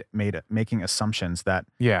be making assumptions that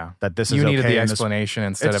that this is you needed okay the and explanation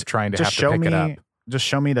instead of trying to just have to pick it up. Just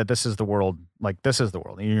show me that this is the world. Like, this is the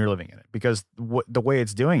world, and you're living in it. Because the way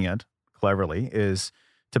it's doing it cleverly is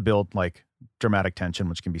to build like dramatic tension,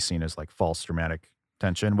 which can be seen as like false dramatic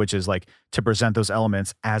tension, which is like to present those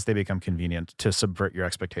elements as they become convenient to subvert your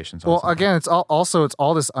expectations. Well, again, it's all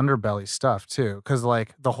this underbelly stuff too, because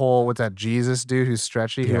like the whole what's that Jesus dude who's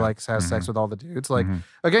stretchy who like has sex with all the dudes. Like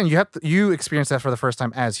again, you experience that for the first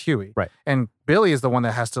time as Huey, right? And Billy is the one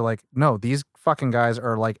that has to like, no, these fucking guys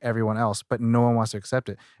are like everyone else, but no one wants to accept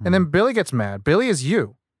it. And then Billy gets mad. Billy is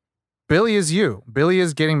you. Billy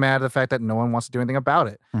is getting mad at the fact that no one wants to do anything about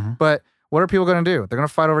it. But what are people going to do? They're going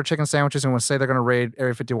to fight over chicken sandwiches and say they're going to raid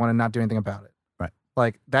Area 51 and not do anything about it. Right.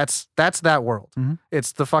 Like, that's that world.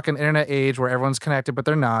 It's the fucking internet age where everyone's connected, but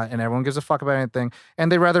they're not, and everyone gives a fuck about anything. And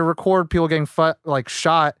they rather record people getting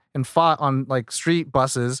shot and fought on like street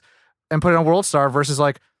buses and put it on World Star versus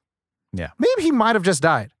like, maybe he might have just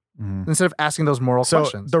died instead of asking those moral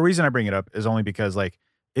questions. The reason I bring it up is only because like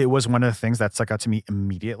it was one of the things that stuck out to me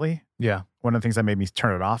immediately. Yeah. One of the things that made me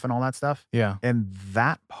turn it off and all that stuff. Yeah. And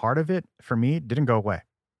that part of it for me didn't go away.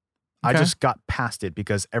 I just got past it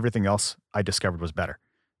because everything else I discovered was better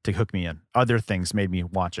to hook me in. Other things made me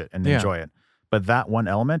watch it and enjoy it. But that one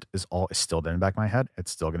element is still there in the back of my head.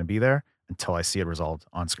 It's still going to be there until I see it resolved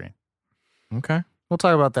on screen. Okay. We'll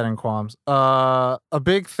talk about that in qualms. A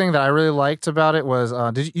big thing that I really liked about it was,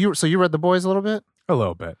 so you read The Boys a little bit? A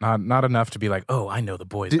little bit. Not enough to be like, oh, I know The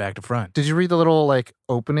Boys back to front. Did you read the little like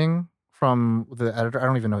opening from the editor? I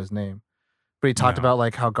don't even know his name. But he talked about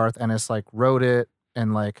like how Garth Ennis like wrote it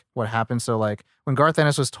and like what happened. So like when Garth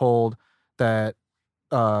Ennis was told that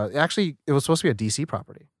actually it was supposed to be a DC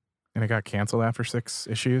property. And it got canceled after 6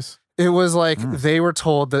 issues? It was like they were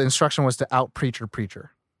told the instruction was to out Preacher.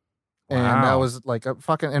 Wow. And that was like a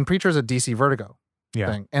fucking, and Preacher's a DC Vertigo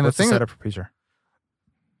thing. And What's the thing setup for Preacher?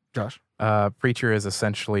 Josh? Preacher is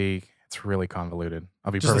essentially, it's really convoluted.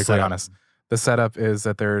 I'll be Just the perfectly setup. honest. The setup is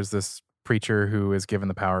that there's this preacher who is given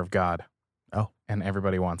the power of God. Oh. And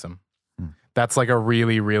everybody wants him. That's like a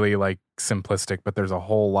really, really like simplistic, but there's a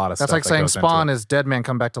whole lot of That's stuff like that saying goes into Spawn it. is dead man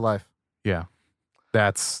come back to life. Yeah.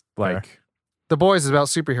 That's like, The Boys is about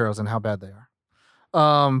superheroes and how bad they are.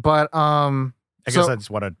 I guess I just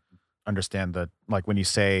want to understand like when you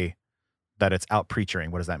say that it's out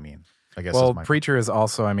preachering, what does that mean? I guess. Well, preacher is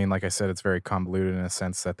also, I mean, like I said, it's very convoluted in a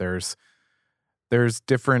sense that there's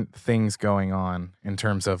different things going on in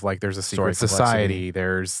terms of like there's a secret society,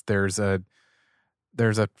 there's a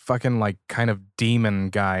fucking like kind of demon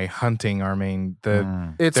guy hunting our main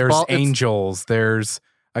there's angels, there's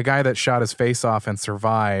a guy that shot his face off and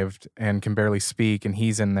survived and can barely speak and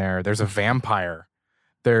he's in there. There's a vampire.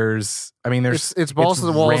 It's balls to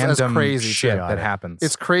the walls as crazy shit that happens.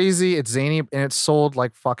 It's crazy, it's zany, and it's sold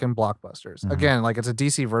like fucking blockbusters. Mm-hmm. Again, like it's a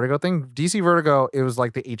DC Vertigo thing. DC Vertigo, it was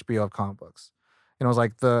like the HBO of comic books. And it was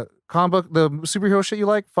like the comic book, the superhero shit you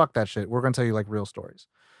like, fuck that shit. We're gonna tell you like real stories.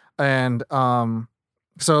 And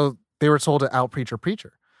so they were told to out preacher.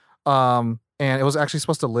 And it was actually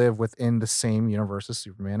supposed to live within the same universe as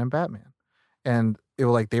Superman and Batman. And it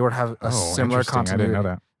was like they would have a similar continuity. I didn't know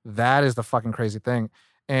that. That is the fucking crazy thing.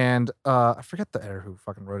 And I forget the editor who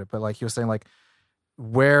fucking wrote it, but like he was saying like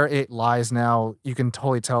where it lies now, you can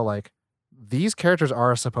totally tell like these characters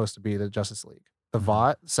are supposed to be the Justice League. The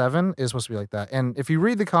Vought 7 is supposed to be like that. And if you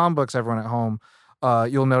read the comic books, everyone at home,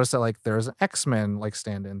 you'll notice that like there's an X-Men like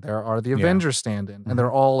stand-in. There are the Avengers stand-in. And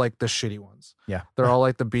they're all like the shitty ones. Yeah. They're all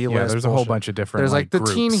like the B-list. Yeah, there's a whole bunch of different There's like the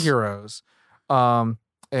groups. teen heroes.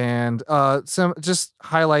 And some just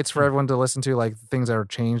highlights for everyone to listen to, like things that are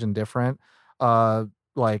changed and different.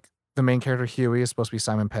 Like the main character Huey is supposed to be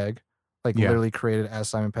Simon Pegg, literally created as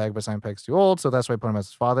Simon Pegg, but Simon Pegg's too old, so that's why I put him as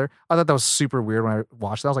his father. I thought that was super weird when I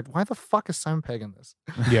watched it. I was like, why the fuck is Simon Pegg in this?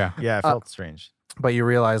 Yeah. Yeah, it felt strange. But you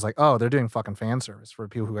realize like, oh, they're doing fucking fan service for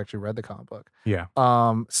people who actually read the comic book. Yeah.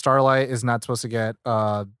 Starlight is not supposed to get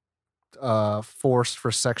forced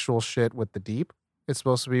for sexual shit with the Deep. It's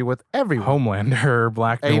supposed to be with everyone. Homelander,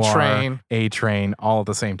 Black Noir, A-Train. A-Train, all at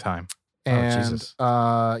the same time. And Jesus.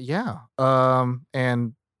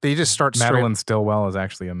 And they just start Madeline Stillwell is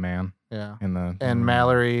actually a man. Yeah. And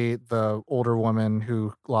Mallory, the older woman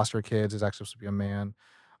who lost her kids, is actually supposed to be a man.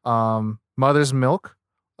 Mother's Milk,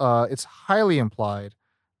 it's highly implied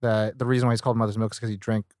that the reason why he's called Mother's Milk is because he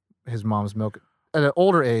drank his mom's milk at an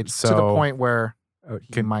older age to the point where I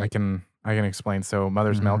can explain. So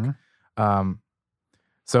Mother's Milk.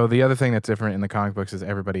 So the other thing that's different in the comic books is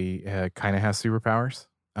everybody kind of has superpowers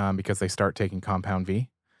because they start taking Compound V.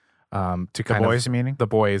 The boys, meaning? The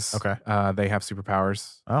boys. Okay. They have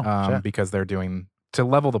superpowers shit. because they're doing to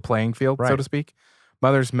level the playing field, so to speak.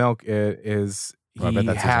 Mother's Milk is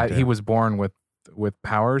he was born with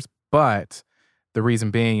powers, but the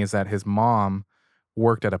reason being is that his mom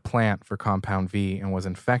worked at a plant for Compound V and was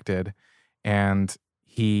infected, and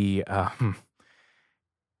he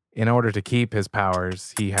in order to keep his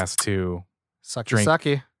powers, he has to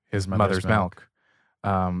drink his mother's milk.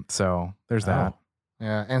 So there's that.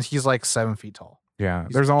 Yeah, and he's like 7 feet tall. Yeah,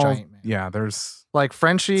 He's a giant man. there's like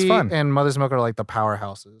Frenchie and Mother's Milk are like the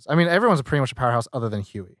powerhouses. I mean, everyone's pretty much a powerhouse other than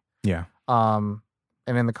Huey. Yeah. And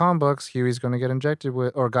in the comic books, Huey's going to get injected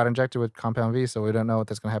with Compound V, so we don't know what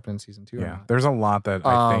that's going to happen in season 2. Yeah, there's a lot that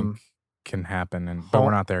I think can happen, but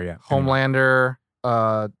we're not there yet. Homelander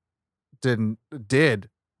did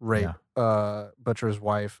rape Butcher's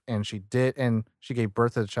wife, and she gave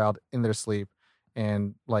birth to the child in their sleep,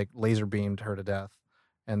 and like laser beamed her to death,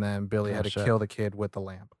 and then Billy had to kill the kid with the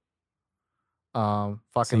lamp. So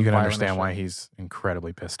you can understand why he's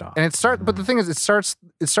incredibly pissed off. And but the thing is, it starts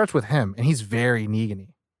with him, and he's very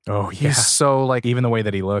Negan-y. Oh yeah, he's so like even the way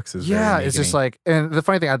that he looks is very it's just like. And the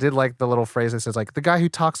funny thing, I did like the little phrase that says like the guy who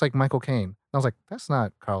talks like Michael Caine. I was like, that's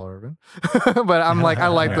not Carl Urban, but I'm like, I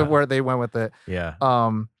like the word they went with it. Yeah.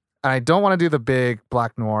 And I don't want to do the big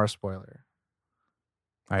Black Noir spoiler.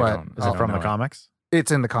 Is it from the comics?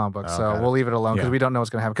 It's in the comic book, so we'll leave it alone because we don't know what's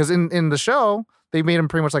going to happen. Because in the show, they made him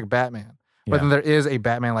pretty much like Batman. But then there is a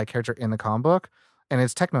Batman-like character in the comic book, and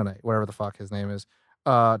it's Tech Knight, whatever the fuck his name is.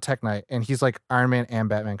 Tech Knight, and he's like Iron Man and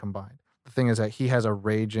Batman combined. The thing is that he has a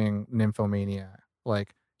raging nymphomaniac.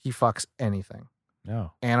 Like, he fucks anything.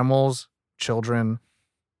 No. Animals, children,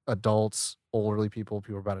 adults, elderly people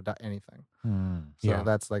about to die, anything. So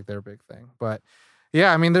that's like their big thing. But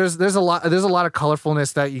yeah, I mean, there's a lot of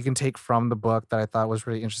colorfulness that you can take from the book that I thought was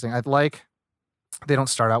really interesting. I'd like they don't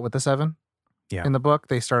start out with the 7. Yeah. In the book,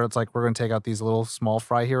 they start, it's like, we're going to take out these little small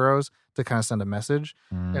fry heroes to kind of send a message.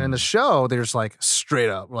 And in the show, they're just like straight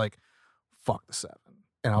up like, fuck the 7.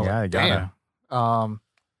 And I was like, damn. Well,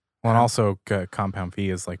 and also Compound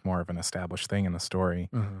V is like more of an established thing in the story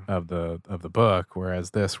of the book,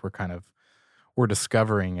 whereas this we're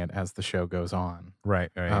discovering it as the show goes on.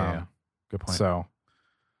 Right. Yeah. Good point. So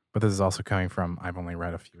But this is also coming from I've only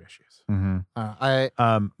read a few issues.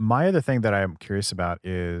 My other thing that I'm curious about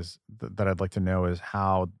is that I'd like to know is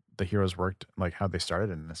how the heroes worked, like how they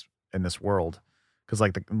started in this world.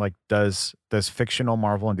 Because does fictional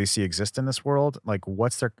Marvel and DC exist in this world? Like,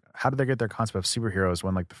 how did they get their concept of superheroes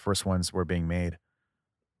when like the first ones were being made?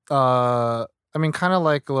 I mean, kind of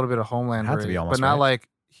like a little bit of Homelander, Had to be almost, but not right? like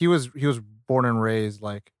he was born and raised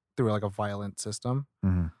like through like a violent system.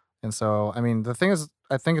 Mm-hmm. And so, I mean, the thing is,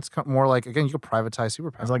 I think it's more like, again, you could privatize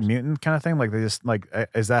superpowers. It's like mutant kind of thing. Like they just like,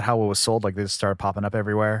 is that how it was sold? Like they just started popping up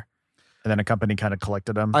everywhere, and then a company kind of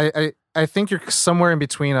collected them. I think you're somewhere in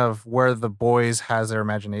between of where the boys has their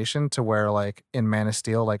imagination to where like in Man of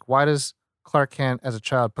Steel, like why does Clark Kent as a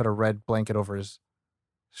child put a red blanket over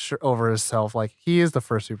himself? Like he is the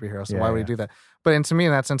first superhero, so why would he do that? But and to me,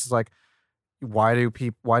 in that sense, it's like, why do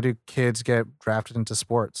kids get drafted into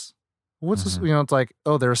sports? What's this? It's like,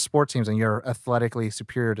 oh, there are sport teams and you're athletically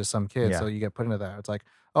superior to some kids, so you get put into that. It's like,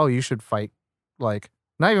 oh, you should fight, like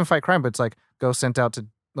not even fight crime, but it's like go sent out to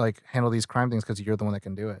like handle these crime things because you're the one that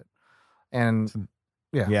can do it. And So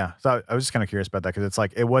I was just kind of curious about that because it's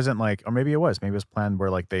like it wasn't like, or maybe it was planned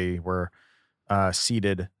where like they were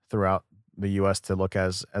seeded throughout the U.S. to look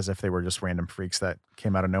as if they were just random freaks that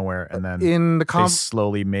came out of nowhere, and then they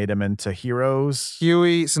slowly made them into heroes.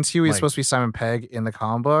 Since Huey is supposed to be Simon Pegg in the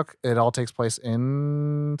comic book, it all takes place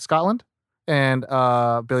in Scotland, and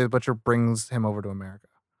Billy the Butcher brings him over to America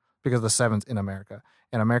because the Seven's in America,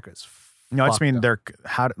 and America is. No, I just mean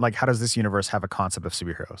how does this universe have a concept of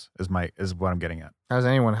superheroes? Is what I'm getting at. How does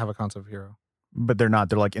anyone have a concept of hero? But they're not.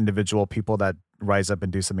 They're like individual people that rise up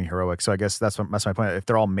and do something heroic. So I guess that's my point. If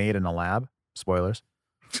they're all made in a lab, spoilers.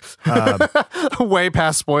 Way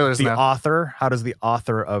past spoilers now. How does the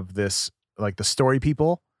author of this, like the story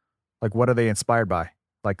people, like what are they inspired by?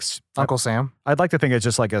 Like Uncle Sam? I'd like to think it's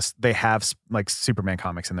just like they have like Superman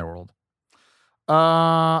comics in their world.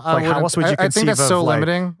 How else would you conceive I think that's of, so like,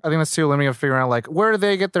 limiting. I think that's too limiting of figuring out like where do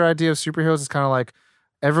they get their idea of superheroes? It's kind of like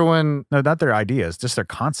everyone. No, not their ideas, just their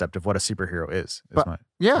concept of what a superhero is.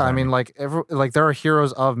 I mean, like there are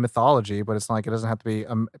heroes of mythology, but it's not like it doesn't have to be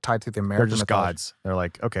tied to the American. They're just mythology. gods. They're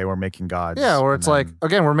like, okay, we're making gods. Yeah, or it's like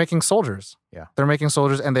again, we're making soldiers. Yeah, they're making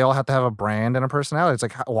soldiers, and they all have to have a brand and a personality. It's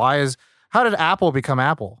like how did Apple become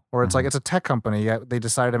Apple? Or it's like it's a tech company, yet they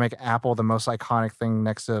decided to make Apple the most iconic thing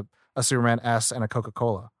next to a Superman S and a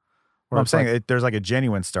Coca-Cola. Well, I'm saying there's like a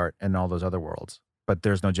genuine start in all those other worlds, but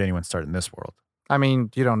there's no genuine start in this world. I mean,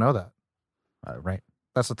 you don't know that. Right.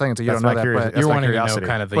 That's the thing. So you don't know that. But you're wanting to know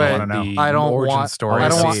kind of the origin story. I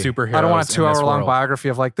don't want superheroes. I don't want a 2-hour-long biography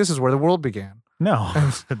of like, this is where the world began. No.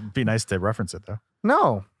 It'd be nice to reference it though.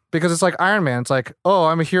 No. Because it's like Iron Man. It's like, oh,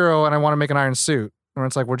 I'm a hero and I want to make an iron suit. Or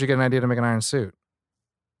it's like, where'd you get an idea to make an iron suit?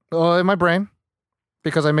 Oh, in my brain.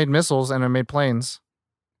 Because I made missiles and I made planes.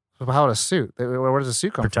 How would a suit? Where does a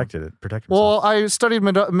suit come from? Protected himself. Well, I studied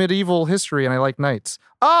medieval history and I like knights.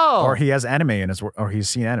 Oh! Or he has anime in his, or he's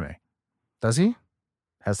seen anime. Does he?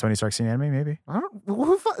 Has Tony Stark seen anime? Maybe.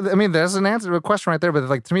 I mean, there's an answer to a question right there, but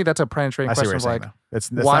like to me, that's a penetrating question. Of like,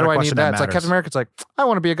 it's why do I need that? It's like Captain America's like, I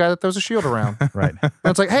want to be a guy that throws a shield around. Right. And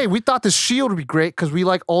it's like, hey, we thought this shield would be great because we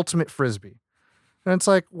like ultimate frisbee. And it's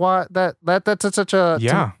like, why that's such a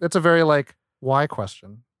that's a very like why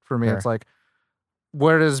question for me. Sure. It's like,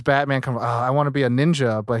 where does Batman come from? Oh, I want to be a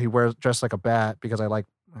ninja, but he wears dressed like a bat because I don't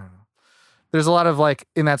know. There's a lot of like,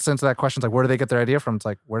 in that sense of that question, it's like, where do they get their idea from? It's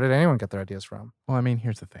like, where did anyone get their ideas from? Well, I mean,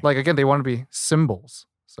 here's the thing. Like, again, they want to be symbols.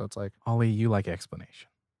 So it's like, Ollie, you like explanation.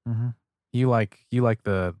 Mm-hmm. You like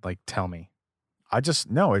the, like, tell me. I just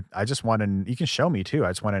want to, you can show me too. I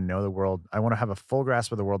just want to know the world. I want to have a full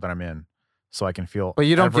grasp of the world that I'm in so I can feel. But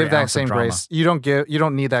you don't give that same grace. You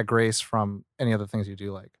don't need that grace from any other things you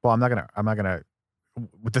do like. Well, I'm not going to,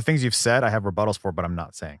 with the things you've said, I have rebuttals for, but I'm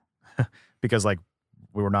not saying because like,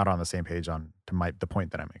 we were not on the same page on the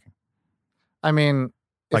point that I'm making. I mean,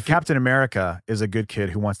 like Captain America is a good kid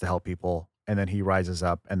who wants to help people, and then he rises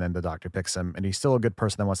up, and then the doctor picks him, and he's still a good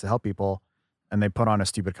person that wants to help people, and they put on a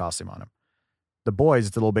stupid costume on him. The boys,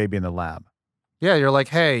 it's the little baby in the lab. Yeah, you're like,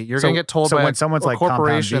 hey, you're gonna get told by when someone's like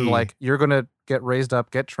corporation, like you're gonna get raised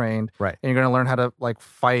up, get trained, right, and you're gonna learn how to like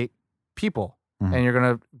fight people, and you're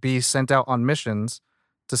gonna be sent out on missions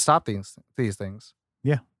to stop these things.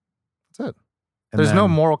 Yeah, that's it. There's no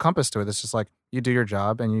moral compass to it. It's just like you do your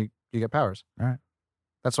job and you get powers. All right.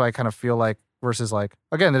 That's why I kind of feel like versus like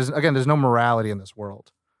there's no morality in this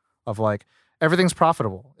world of like everything's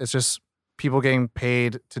profitable. It's just people getting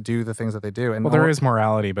paid to do the things that they do. And there is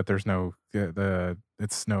morality, but there's no there's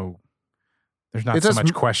not so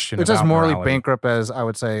much question. It's as morally bankrupt as I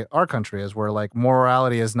would say our country is, where like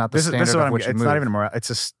morality is not the standard of which it moves. It's not even moral. It's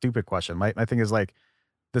a stupid question. My thing is like,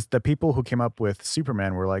 the people who came up with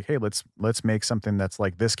Superman were like, hey, let's make something that's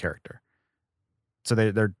like this character. So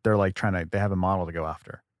they're like they have a model to go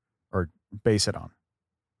after or base it on.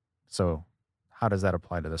 So how does that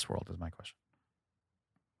apply to this world is my question.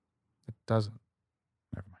 It doesn't.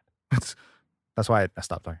 Never mind. That's why I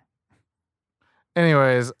stopped talking.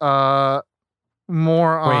 Anyways,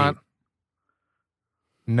 more on.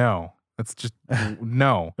 No, that's just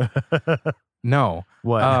no. No.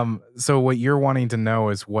 What? So what you're wanting to know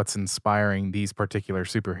is what's inspiring these particular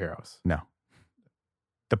superheroes. No.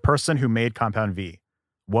 The person who made Compound V,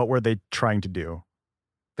 what were they trying to do?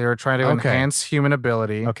 They were trying to enhance human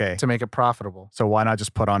ability to make it profitable. So why not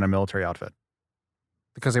just put on a military outfit?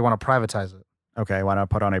 Because they want to privatize it. Okay, why not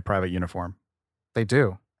put on a private uniform? They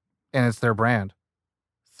do. And it's their brand.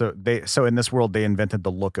 So in this world, they invented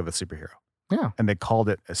the look of a superhero. Yeah. And they called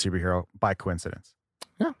it a superhero by coincidence.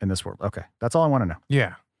 Yeah. In this world. Okay. That's all I want to know.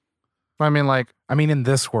 Yeah. I mean, in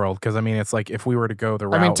this world, because I mean, it's like if we were to go the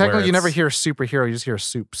route. I mean, technically, where you never hear superhero, you just hear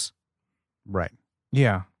soups. Right.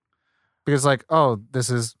 Yeah. Because,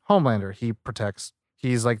 this is Homelander.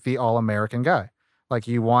 He's like the all American guy. Like,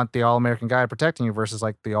 you want the all American guy protecting you versus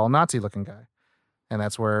like the all Nazi looking guy. And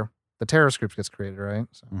that's where the terrorist group gets created, right?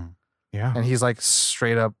 So, yeah. And he's like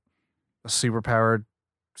straight up a super powered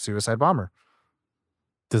suicide bomber.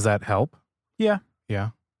 Does that help? Yeah.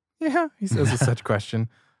 Yeah. Yeah. He says it's such a question.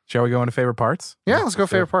 Shall we go into favorite parts? Yeah, let's go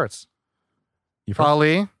favorite parts. You first?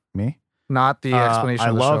 Ali. Me? Not the explanation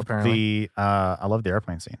of the show, apparently. I love the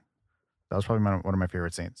airplane scene. That was probably one of my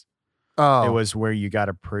favorite scenes. Oh. It was where you got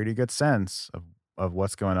a pretty good sense of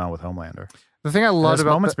what's going on with Homelander. The thing I loved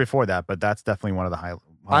about moments before that, but that's definitely one of the highlights.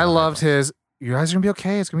 I loved his, you guys are going to be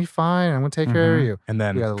okay. It's going to be fine. I'm going to take care of you. And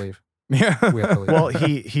then we got to leave. Yeah. We have to leave. Well,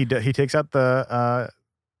 he takes out the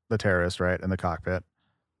terrorist, right, in the cockpit.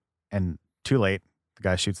 And too late, the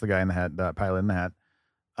guy shoots the guy in the head, the pilot in the head.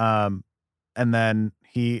 And then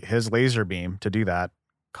his laser beam to do that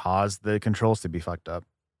caused the controls to be fucked up.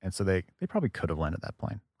 And so they probably could have landed that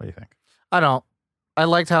plane. What do you think? I don't. I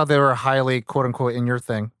liked how they were highly, quote unquote, in your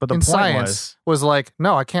thing. But the in point science was like,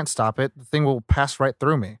 no, I can't stop it. The thing will pass right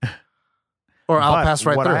through me. Or I'll pass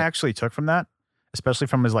right through What I it. actually took from that, especially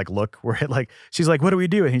from his look, where she's like, what do we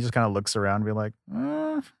do? And he just kind of looks around and be like,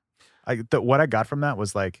 what I got from that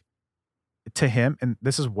was like, to him, and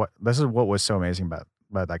this is what was so amazing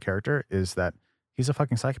about that character, is that he's a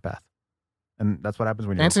fucking psychopath. And that's what happens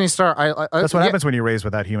when you're Anthony Starr. That's what happens when you're raised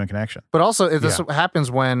without human connection. But also, this happens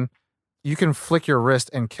when you can flick your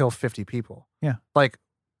wrist and kill 50 people. Yeah. Like,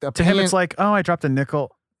 to him, it's like, oh, I dropped a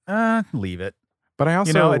nickel. Leave it. But I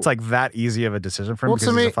also, it's like that easy of a decision for him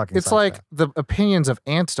because he's a fucking it's psychopath. like the opinions of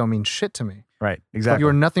ants don't mean shit to me. Right. Exactly. You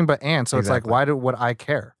are nothing but ants. So Exactly. it's like, would I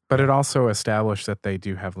care? But it also established that they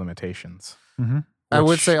do have limitations. Mm-hmm. I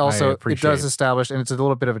would say also it appreciate. does establish, and it's a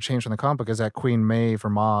little bit of a change from the comic book, is that Queen Maeve or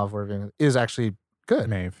Mauve or whatever is actually good.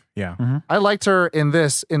 Maeve, yeah. Mm-hmm. I liked her in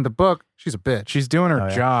the book. She's a bitch. She's doing her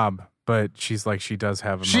job, but she's like, she does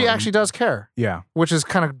have a She actually does care. Yeah. Which is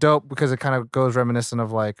kind of dope because it kind of goes reminiscent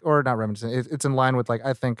of or not reminiscent. It's in line with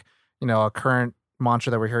I think, a current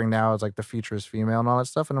mantra that we're hearing now is like the future is female and all that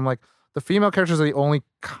stuff. And I'm like, the female characters are the only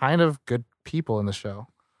kind of good people in the show.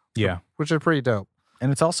 Yeah. Which are pretty dope.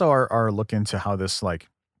 And it's also our look into how this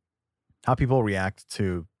how people react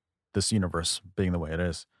to this universe being the way it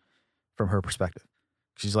is from her perspective.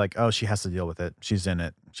 She's like, oh, she has to deal with it. She's in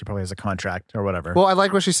it. She probably has a contract or whatever. Well, I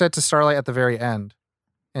like what she said to Starlight at the very end.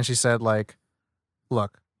 And she said,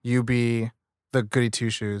 look, you be the goody two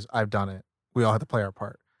shoes. I've done it. We all have to play our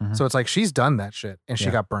part. Mm-hmm. So it's like she's done that shit and she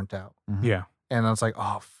got burnt out. Mm-hmm. Yeah. And I was like,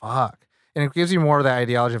 oh, fuck. And it gives you more of that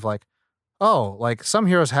ideology of some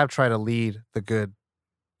heroes have tried to lead the good,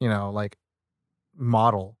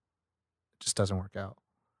 model. It just doesn't work out.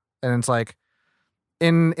 And it's like,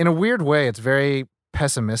 in a weird way, it's very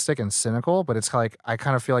pessimistic and cynical, but it's like, I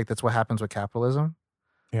kind of feel like that's what happens with capitalism.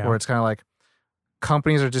 Yeah. Where it's kind of like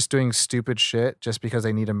companies are just doing stupid shit just because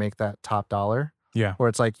they need to make that top dollar. Yeah. Where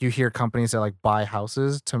it's like you hear companies that buy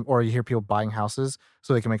houses or you hear people buying houses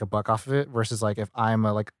so they can make a buck off of it versus if I'm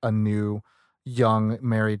a new young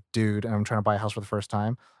married dude and I'm trying to buy a house for the first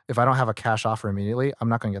time, if I don't have a cash offer immediately, I'm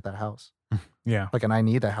not going to get that house. Yeah. And I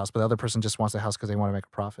need that house, but the other person just wants the house because they want to make a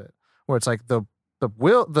profit. Where it's like the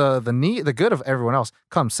good of everyone else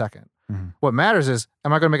comes second. Mm-hmm. What matters is,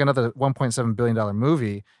 am I going to make another $1.7 billion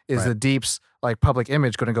movie? Is the Deep's public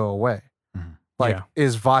image going to go away? Mm-hmm.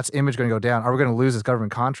 Is Vought's image going to go down? Are we going to lose this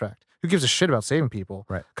government contract? Who gives a shit about saving people?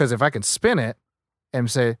 Right. Because if I can spin it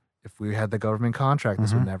and say, if we had the government contract,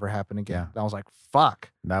 this would never happen again. Yeah. I was like,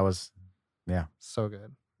 fuck. That was, So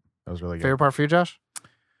good. that was really good. Favorite part for you, Josh?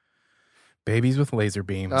 Babies with laser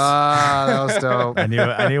beams. Ah, that was dope.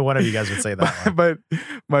 I knew one of you guys would say that one.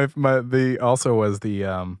 But the also was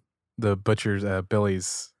the butcher's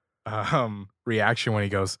Billy's reaction when he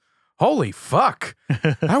goes, "Holy fuck,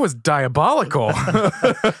 that was diabolical."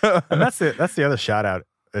 And that's the other shout out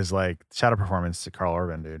is like shout out performance to Carl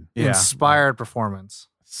Urban, dude. Yeah. Inspired performance.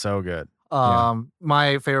 So good.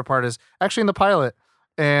 My favorite part is actually in the pilot,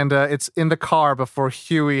 and it's in the car before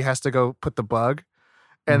Huey has to go put the bug,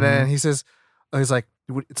 and then he says, he's like,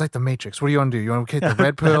 it's like the Matrix. What do you want to do? You want to take the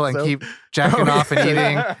red pill and keep jacking off and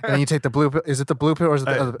eating, and then you take the blue pill. Is it the blue pill or is it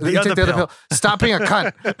the other? You take the other pill. Stop being a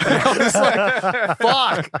cunt. I was like,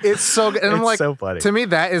 fuck. It's so good. And I'm like, so funny. to me,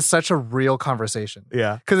 that is such a real conversation.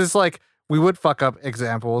 Yeah. Because it's like, we would fuck up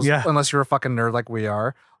examples unless you're a fucking nerd like we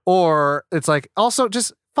are. Or it's like, also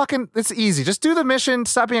just fucking, it's easy. Just do the mission,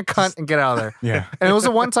 stop being a cunt, and get out of there. Yeah. And it was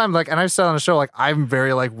the one time, like, and I've said on the show, like, I'm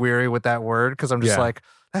very, like, weary with that word because I'm just like,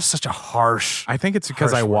 that's such a harsh. I think it's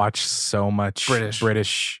because I word. watch so much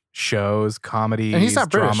British shows, comedies, And he's not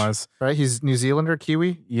dramas. British, right? He's New Zealander,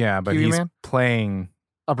 Kiwi. Yeah, but Kiwi he's man? playing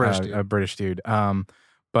A British dude. a British dude.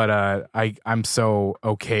 But I'm so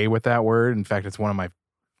okay with that word. In fact, it's one of my.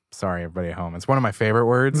 Sorry, everybody at home. It's one of my favorite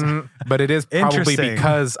words, but it is probably Interesting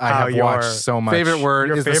because I have watched so much. Favorite word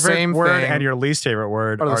Your is favorite the same word thing. and your least favorite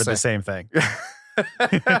word are the same thing.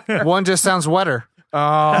 One just sounds wetter.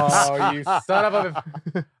 Oh, you son of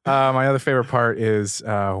a! My other favorite part is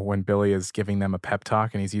when Billy is giving them a pep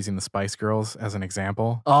talk and he's using the Spice Girls as an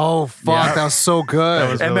example. Oh, fuck. Yeah. That was so good.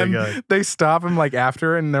 That was And really then good. they stop him like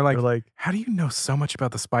after, and they're They're like, "How do you know so much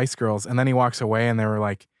about the Spice Girls?" And then he walks away, and they were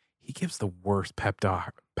like, "He gives the worst pep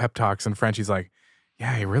talks." And Frenchie's like,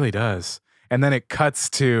 "Yeah, he really does." And then it cuts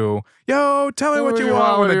to, "Yo, tell me what you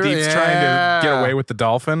want." When the Deep's trying to get away with the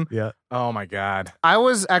dolphin. yeah. Oh my god. I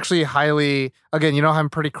was actually highly, again, you know, I'm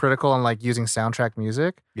pretty critical on like using soundtrack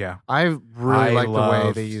music. Yeah. I really like the way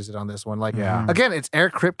loved- they used it on this one. Like, Yeah. again, it's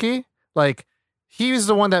Eric Kripke. Like, he's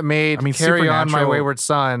the one that made I mean, Carry On My Supernatural- Wayward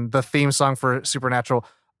Son, the theme song for Supernatural,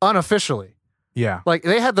 unofficially. Yeah. Like,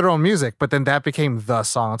 they had their own music, but then that became the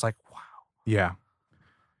song. It's like, Yeah.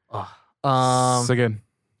 wow. So good.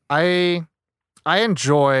 I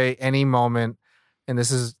enjoy any moment, and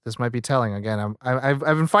this might be telling. Again, I've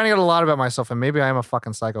been finding out a lot about myself, and maybe I am a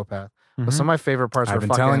fucking psychopath. But some of my favorite parts I've were been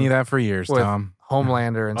fucking telling you that for years, with Tom.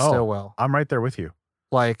 Homelander and Oh. Stillwell. I'm right there with you.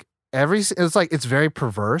 Like it's very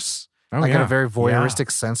perverse. Oh, I yeah. get a very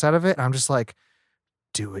voyeuristic sense out of it. And I'm just like,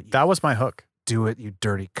 do it, That was my hook. do it, you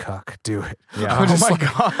dirty cuck, do it. Yeah. I'm just Oh my like,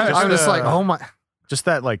 God. I'm just like, oh my. Just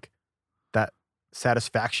that that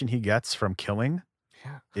satisfaction he gets from killing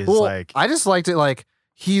is Well, like I just liked it. Like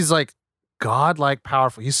he's like godlike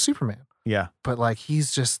powerful. He's Superman, yeah. but like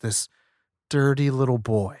he's just this dirty little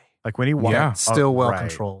boy. Like when he walked Yeah. Stillwell right.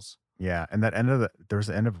 controls. Yeah. And that there was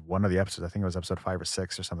the end of one of the episodes, I think it was episode 5 or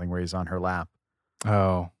 6 or something, where he's on her lap.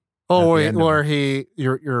 Oh. Oh, At the wait, end of where it.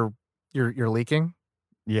 you're leaking,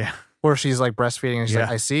 Yeah. or she's like breastfeeding and she's like,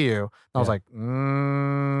 Yeah. I see you. And I was Yeah. like,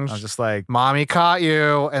 I was just like, mommy caught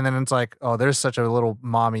you. And then it's like, oh, there's such a little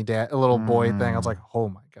mommy dad, a little boy thing. I was like, oh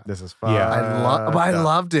my God. this is fun. Yeah. I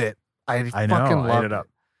loved it. I I know. fucking I ate loved it it. up.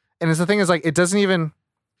 And it's the thing is like, it doesn't even,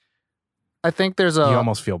 I think there's a, You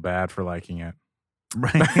almost feel bad for liking it.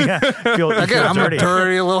 Right. Yeah. You again, feel I'm dirty. a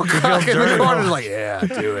dirty little cock in the dirty. corner. Like, yeah,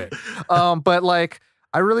 do it. But like,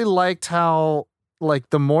 I really liked how, like,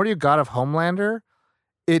 the more you got of Homelander,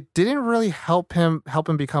 it didn't really help him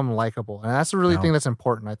become likable. And that's the really No. thing that's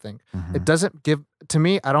important, I think. Mhm. It doesn't give, to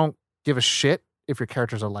me, I don't give a shit if your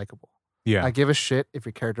characters are likable. Yeah. I give a shit if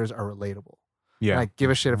your characters are relatable. Yeah. And I give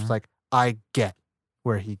a shit if Mhm. it's like, I get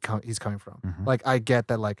where he's coming from. Mhm. Like, I get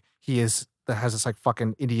that, like, that has this like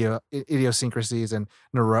fucking idiosyncrasies and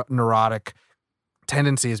neurotic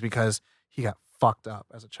tendencies because he got fucked up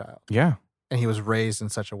as a child Yeah. and he was raised in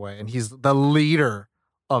such a way, and he's the leader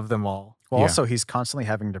of them all. Well, Yeah. also, he's constantly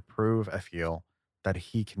having to prove, I feel, that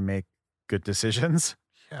he can make good decisions.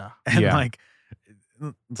 Yeah. And Yeah. like,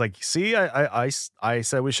 it's like, see, I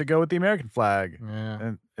said we should go with the American flag.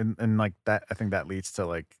 Yeah. And like that, I think that leads to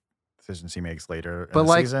like decisions he makes later in But, the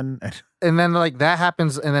like, season. And then like that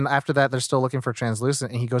happens, and then after that, they're still looking for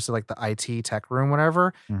Translucent, and he goes to like the IT tech room,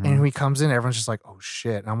 whatever. Mhm. And when he comes in, everyone's just like, "Oh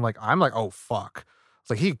shit!" And I'm like, "Oh fuck!" It's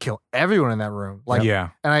like he could kill everyone in that room. Like, yeah.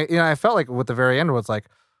 and I felt like with the very end was like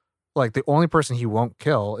the only person he won't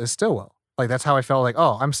kill is Stillwell. Like that's how I felt. Like,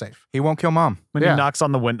 oh, I'm safe. He won't kill mom. When Yeah. he knocks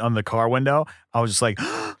on the car window, I was just like,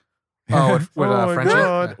 Oh, with my Frenchie?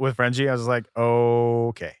 God. Yeah. With Frenchie, I was like,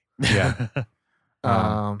 okay. Yeah.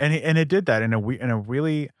 And it did that in a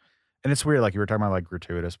really, and it's weird. Like you were talking about, like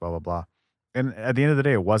gratuitous, blah blah blah. And at the end of the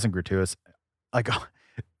day, it wasn't gratuitous. Like this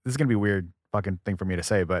is gonna be a weird fucking thing for me to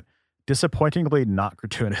say, but disappointingly not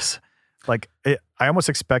gratuitous. Like I almost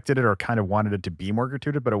expected it or kind of wanted it to be more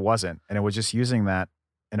gratuitous, but it wasn't, and it was just using that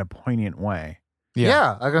in a poignant way.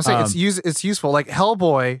 Yeah, I was gonna say it's useful. Like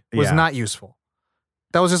Hellboy was not useful.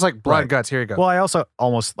 That was just like blood and guts. Here you go. Well, I also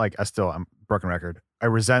almost like I'm broken record. I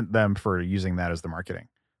resent them for using that as the marketing.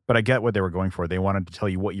 But I get what they were going for. They wanted to tell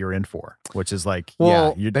you what you're in for, which is like,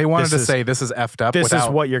 they wanted to say this is effed up. This is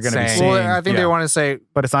what you're going to be seeing. Well, I think they want to say,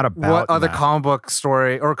 but it's not about what other comic book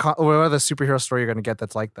story or what other superhero story you're going to get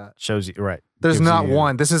that's like that. Shows you right. There's not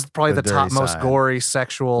one. This is probably the top most gory,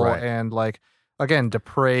 sexual, and like again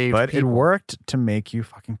depraved. But people. it worked to make you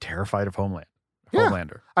fucking terrified of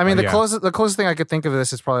Homelander. I mean, the closest thing I could think of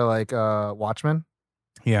this is probably like Watchmen.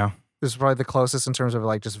 Yeah, this is probably the closest in terms of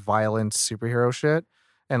like just violent superhero shit.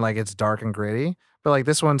 And like it's dark and gritty, but like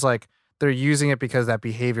this one's like they're using it because that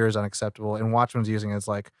behavior is unacceptable, and Watchmen's using it as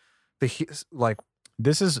like what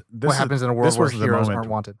happens in a world where heroes aren't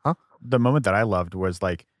wanted. Huh? The moment that I loved was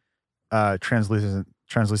like Translucent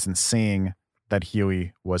seeing that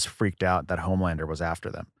Huey was freaked out that Homelander was after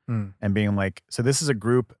them, and being like, so this is a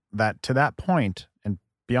group that to that point and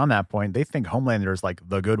beyond that point they think Homelander is like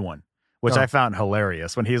the good one, which I found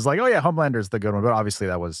hilarious when he's like, oh yeah, Homelander's the good one, but obviously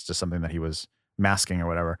that was just something that he was masking or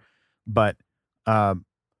whatever, but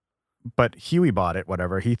Huey bought it,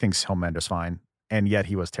 whatever. He thinks Homelander's fine, and yet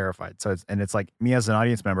he was terrified. So it's like me as an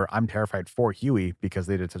audience member, I'm terrified for Huey because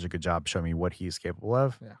they did such a good job showing me what he's capable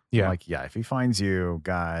of. Yeah. I'm like, if he finds you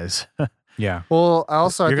guys, yeah. Well,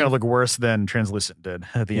 also you're gonna look worse than Translucent did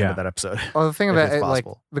at the end of that episode. Well, the thing about it, like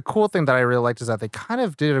the cool thing that I really liked is that they kind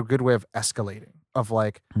of did a good way of escalating. Of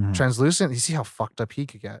like Translucent, you see how fucked up he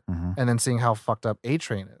could get, and then seeing how fucked up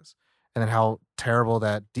A-Train is. And then how terrible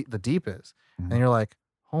that the Deep is. And you're like,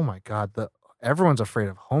 oh my God, everyone's afraid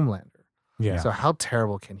of Homelander. Yeah. So how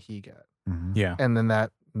terrible can he get? Yeah. And then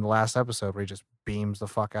that in the last episode where he just beams the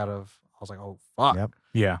fuck out of, I was like, oh fuck. Yep.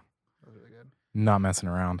 Yeah. That was really good. Not messing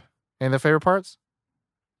around. Any of the favorite parts?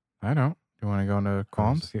 I don't. You want to go into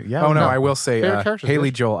qualms? Yeah. Oh no, I will say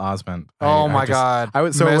Haley Joel Osment. Oh my God. It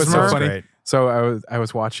was so funny. Great. So I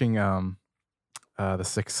was watching The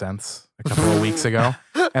Sixth Sense a couple of weeks ago,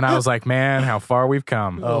 and I was like, man, how far we've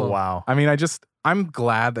come. Oh wow. I mean, I'm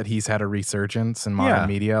glad that he's had a resurgence in modern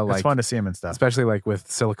media. Like, it's fun to see him and stuff, especially like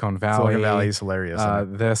with Silicon Valley. Silicon Valley is hilarious. I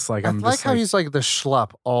like how he's like the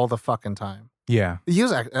schlup all the fucking time. Yeah. He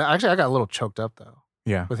was actually, I got a little choked up though.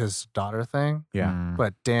 Yeah. With his daughter thing. Yeah.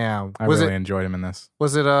 But damn, I really enjoyed him in this.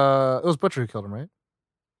 Was it? It was Butcher who killed him, right?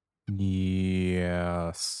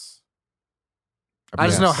 Yes. I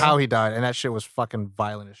just know how he died, and that shit was fucking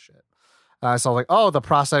violent as shit. I saw like, oh, the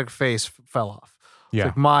prosthetic face fell off. Yeah.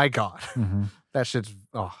 Like, my God. That shit's,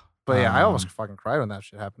 oh. But yeah, I almost fucking cried when that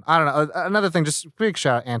shit happened. I don't know. Another thing, just big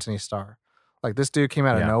shout out Anthony Starr. Like, this dude came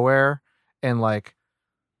out of nowhere and like,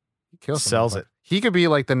 he kills sells it. He could be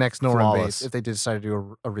like the next Norman Flawless. Bates if they decide to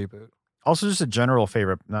do a reboot. Also, just a general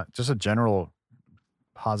favorite, not just a general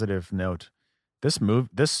positive note.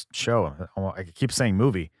 This show, I keep saying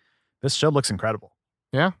movie, this show looks incredible.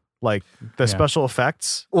 Yeah. Like the special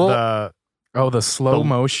effects, the slow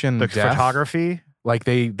motion, the death. photography. Like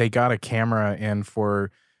they got a camera in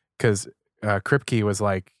because Kripke was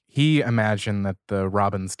like, he imagined that the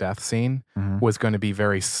Robin's death scene was going to be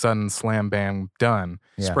very sudden, slam bam done.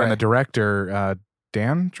 Yeah. And the director,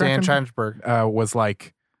 Dan Trachtenberg, was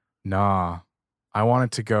like, nah, I want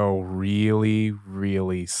it to go really,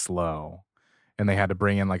 really slow. And they had to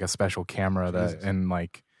bring in like a special camera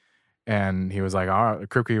and he was like,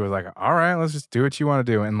 Kripke was like, all right, let's just do what you want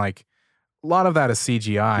to do. And like a lot of that is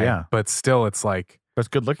CGI, but still it's like. But it's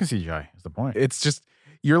good looking CGI is the point. It's just,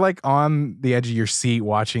 you're like on the edge of your seat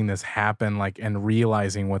watching this happen, like, and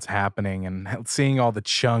realizing what's happening and seeing all the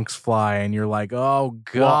chunks fly. And you're like, oh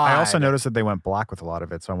God. Well, I also noticed that they went black with a lot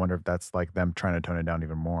of it. So I wonder if that's like them trying to tone it down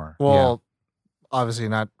even more. Well, obviously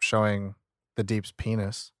not showing the Deep's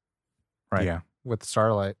penis. Right. Yeah. With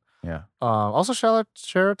Starlight. Yeah. Also, shout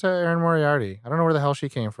out to Erin Moriarty. I don't know where the hell she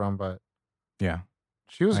came from, but yeah,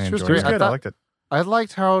 she was great. I liked it. I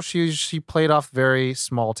liked how she played off very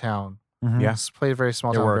small town. Yeah, played very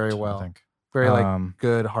small town very well. I think. Very like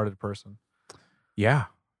good-hearted person. Yeah.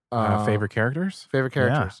 Favorite characters? Favorite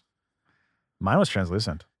characters. Yeah. Mine was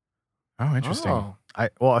Translucent. Oh, interesting.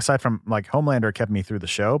 Oh. Aside from like Homelander kept me through the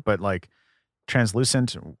show, but like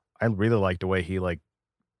Translucent, I really liked the way he like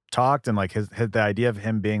talked and like the idea of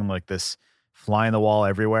him being like this fly in the wall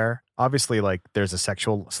everywhere. Obviously, like there's a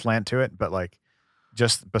sexual slant to it, but like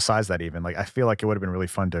just besides that, even like I feel like it would have been really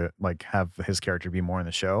fun to like have his character be more in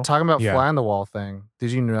the show. Talking about fly on the wall thing,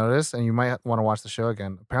 did you notice? And you might want to watch the show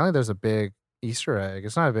again. Apparently, there's a big Easter egg.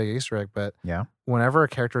 It's not a big Easter egg, but yeah, whenever a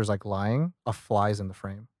character is like lying, a fly's in the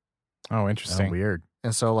frame. Oh, Oh, interesting. weird.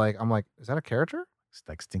 And so like I'm like, is that a character? It's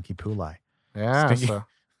like Stinky Pooleye. Yeah. Stinky- So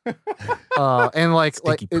and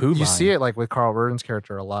Stinky you poo see line. it like with Carl Urban's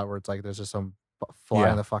character a lot, where it's like there's just some fly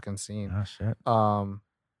Yeah. in the fucking scene. Oh shit.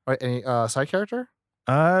 Right, any side character?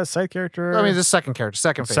 Side character. I mean, just second character,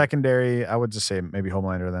 second favorite. secondary. I would just say maybe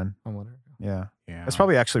Homelander then. Homelander. Yeah, Yeah. it's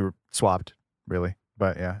probably actually swapped, really.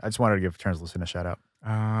 But yeah, I just wanted to give Translucent a shout out.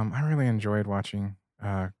 I really enjoyed watching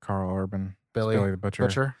Carl Urban, Billy the Butcher.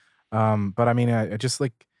 Butcher. But I mean, I just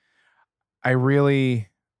like, I really,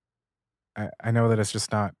 I know that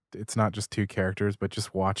it's not just two characters, but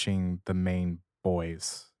just watching the main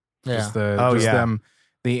boys. Yeah. Just Oh, just yeah. them,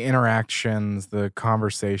 the interactions, the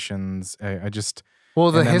conversations. I just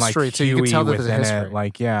Well, the and then, like, history too. You can Huey tell that there's a within history. it,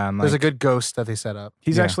 like yeah, and There's a like, good ghost that they set up.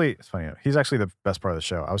 He's Yeah. actually it's funny. He's actually the best part of the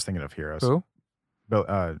show. I was thinking of Heroes. Who? Carl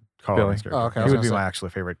Billy. Urban's character. Oh, okay, I He was would gonna be say. my actual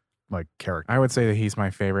favorite like character. I would say that he's my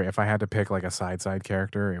favorite. If I had to pick like a side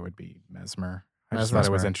character, it would be Mesmer. I just thought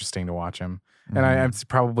it was Mesmer. interesting to watch him. Mhm. And it's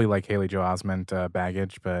probably like Haley Joel Osment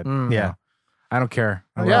baggage, but Mm. you Yeah. know, I don't care.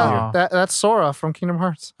 I love Yeah, you. that's Sora from Kingdom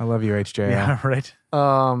Hearts. I love you, HJO. yeah, right.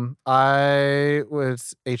 I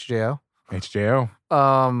was HJO. HJO.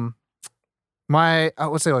 I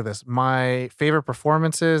would say it like this. My favorite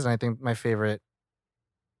performances, and I think my favorite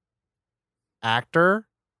actor,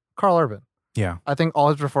 Carl Urban. Yeah. I think all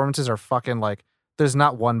his performances are fucking like. There's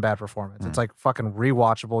not one bad performance. It's like fucking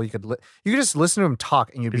rewatchable. You could just listen to him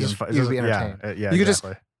talk and you'd be entertained. Yeah, You could just-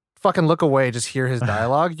 exactly. Fucking look away, just hear his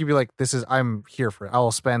dialogue. You'd be like, I'm here for it. I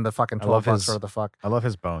will spend the fucking I love 12 bucks his- for the fuck. I love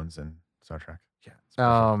his bones in Star Trek. Yeah. it's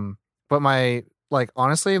perfect. But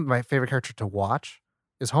honestly, my favorite character to watch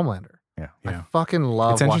is Homelander. Yeah. I Yeah. fucking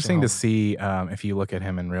love. It's interesting watching to see if you look at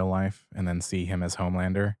him in real life and then see him as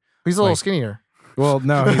Homelander. He's a little like- skinnier. Well,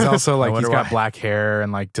 no, he's also like he's wonder got why. black hair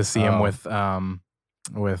and like to see him Oh.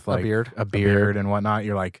 with like beard. a beard and whatnot.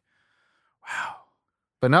 You're like, wow.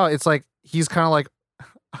 But no, it's like he's kind of like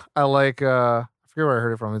I forget where I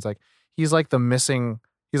heard it from. It's like he's like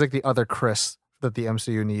the other Chris that the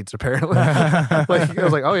MCU needs apparently. Like I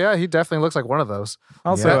was like, oh yeah, he definitely looks like one of those.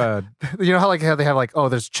 Also, You know how how they have like, oh,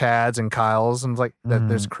 there's Chads and Kyles and it's like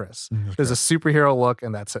there's Chris. There's a superhero look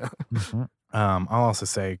and that's it. Mhm. I'll also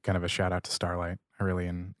say kind of a shout out to Starlight. I really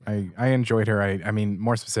and I enjoyed her. I mean,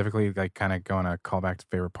 more specifically, like kind of going to call back to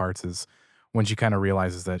favorite parts is when she kind of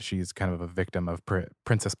realizes that she's kind of a victim of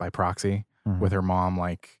Princess by proxy with her mom,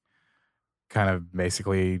 like kind of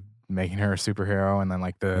basically making her a superhero, and then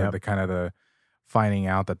like the kind of the finding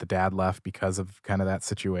out that the dad left because of kind of that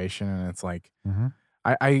situation, and it's like Mhm.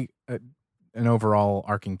 I an overall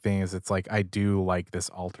arcing thing is it's like I do like this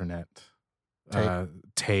alternate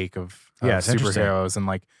take of Yeah, it's interesting. superheroes and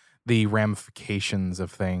like the ramifications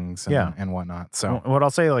of things and whatnot. So What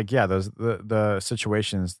I'll say, like, yeah, those the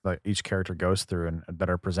situations that each character goes through and that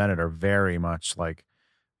are presented are very much like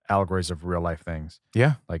allegories of real life things.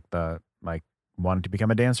 yeah, Like wanting to become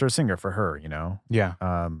a dancer or singer for her, you know. yeah,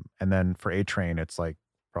 And then for A-Train, it's like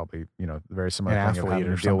probably, you know, very similar An thing of athlete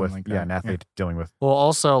having or to deal with something like that. an athlete dealing with Well,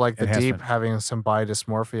 also like the Enhancement. Deep having some body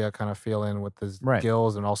dysmorphia kind of feeling with his Right.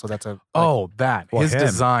 gills, and also that's a Oh, that Well, his him.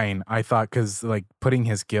 design, I thought, because like putting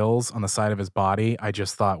his gills on the side of his body, I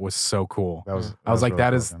just thought was so cool. that was I was like, really that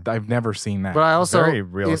cool is, of him. I've never seen that. But I also very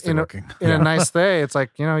realistic in a- looking. in Yeah. a nice way, it's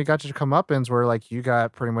like, you know, you got your comeuppance where like you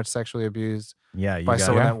got pretty much sexually abused Yeah, you by got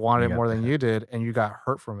someone yeah, that wanted it got more than that. you did, and you got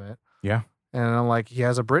hurt from it. Yeah. And I'm like, he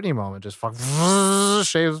has a Britney moment, just fucking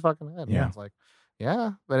shaves his fucking head. Yeah. And it's like,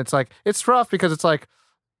 yeah. But it's like, it's rough because it's like,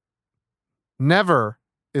 never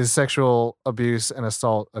is sexual abuse and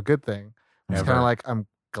assault a good thing. It's Never. kind of like, I'm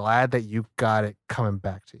glad that you got it coming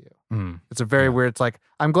back to you. Mm. It's a very Yeah. weird, it's like,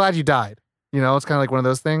 I'm glad you died. You know, it's kind of like one of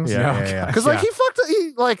those things. Yeah. Because like he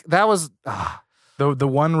fucked, like that was, The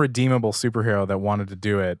one redeemable superhero that wanted to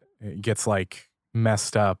do it gets like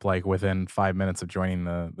messed up like within 5 minutes of joining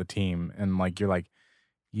the team, and like you're like,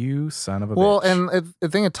 you son of a well, bitch. and the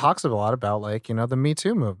thing it talks a lot about, like, you know, the Me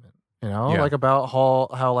Too movement, you know, Yeah. like about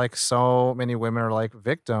how like so many women are like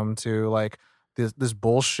victim to like this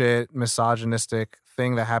bullshit misogynistic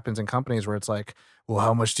thing that happens in companies where it's like, well,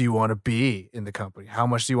 how much do you want to be in the company? How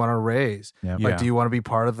much do you want to raise? Yeah. Like, Yeah. do you want to be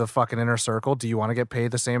part of the fucking inner circle? Do you want to get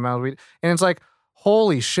paid the same amount of weed? And it's like,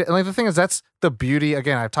 holy shit. And like the thing is, that's the beauty.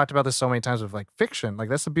 Again, I've talked about this so many times with like fiction. Like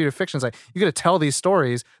that's the beauty of fiction. It's like you get to tell these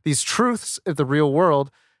stories, these truths of the real world,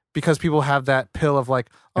 because people have that pill of like,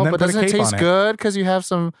 And oh, then but put a doesn't it cape taste on it. good because you have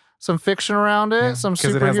some fiction around it, some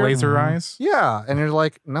because it has superhero- laser Mhm. eyes. Yeah, and you're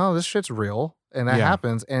like, no, this shit's real, and that Yeah.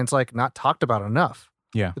 happens, and it's like not talked about enough.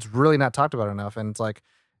 Yeah. It's really not talked about enough, and it's like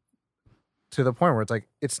to the point where it's like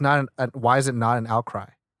it's not. Why is it not an outcry?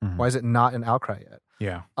 Mhm. Why is it not an outcry yet?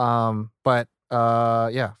 Yeah. But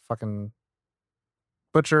Yeah, fucking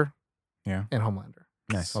Butcher. Yeah. And Homelander.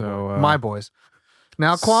 Nice. So My boys.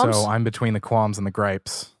 Now qualms. So I'm between the qualms and the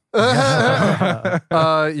gripes. You want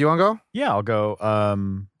to go? Yeah, I'll go.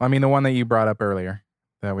 I mean, the one that you brought up earlier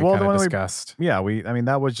that we Well, kind the of one that we- discussed. Yeah, I mean,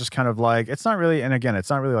 that was just kind of like, it's not really, and again, it's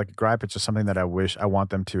not really like a gripe. It's just something that I want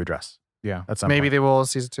them to address. Yeah. At some Maybe point. they will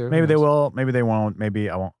season 2. Maybe they will. Maybe they won't. Maybe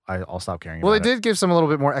I won't. I'll stop caring. Well, they about it. did give some a little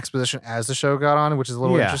bit more exposition as the show got on, which is a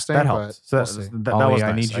little interesting. That but helped. So we'll that, see. that Ollie, was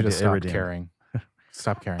I nice. need you to did- it stop redeemed. caring.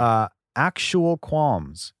 Stop caring. Actual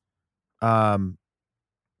qualms.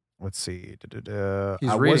 Let's see. He's I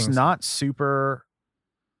reading was some. not super.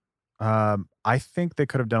 I think they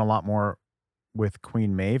could have done a lot more with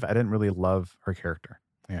Queen Maeve. I didn't really love her character.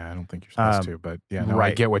 Yeah, I don't think you're supposed to, but yeah, no, I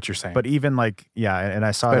right. get what you're saying. But even like, yeah, and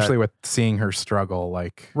I saw especially that, with seeing her struggle,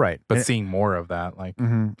 like, right. but And- seeing more of that, like,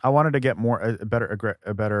 I wanted to get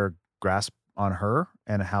a better grasp on her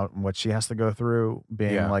and what she has to go through,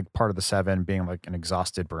 being Yeah. like part of the Seven, being like an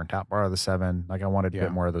exhausted, burnt out part of the Seven. Like I wanted a Yeah.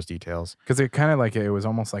 bit more of those details. because it kind of like it was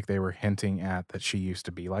almost like they were hinting at that she used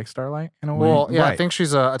to be like Starlight in a way. Well, yeah, I Right. think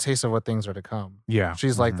she's a taste of what things are to come. yeah,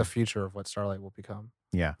 She's like Mhm. the future of what Starlight will become.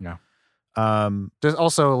 Yeah. Yeah. There's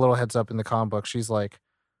also a little heads up in the comic book. She's like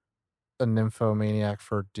a nymphomaniac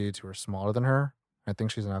for dudes who are smaller than her. I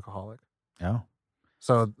think she's an alcoholic. Oh.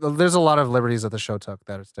 So there's a lot of liberties that the show took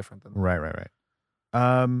that is different than Right.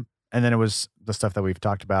 And then it was the stuff that we've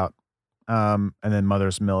talked about. And then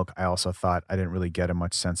Mother's Milk, I also thought I didn't really get a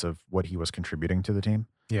much sense of what he was contributing to the team.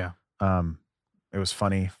 yeah. It was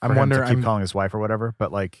funny for I'm him to wondering- keep I'm- calling his wife or whatever,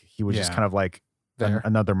 but like he was just Yeah. kind of like there.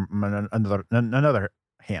 another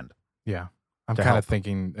hand. Yeah. I'm to kind help. of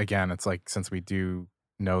thinking again, it's like since we do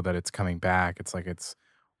know that it's coming back, it's like it's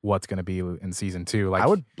what's going to be in season 2. Like I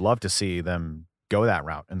would love to see them go that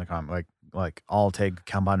route in the comic, like all take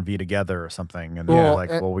Kanban V together or something, and Well, like,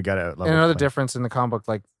 and- well, we got to. And another difference in the comic book,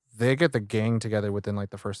 like they get the gang together within like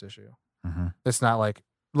the first issue. Mm-hmm. It's not like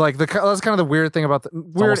that's kind of the weird thing about the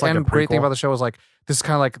weird almost like a and great thing prequel. about the show is like this is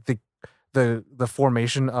kind of like the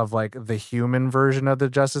formation of like the human version of the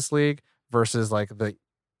Justice League versus like the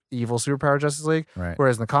evil superpower Justice League. Right.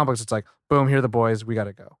 Whereas in the comic books, it's like boom, here are the boys, we got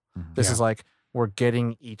to go. Mhm. This Yeah. is like we're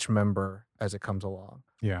getting each member as it comes along,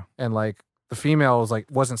 yeah. and like the female was like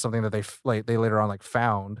wasn't something that they later on like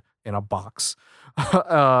found in a box.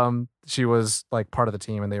 She was like part of the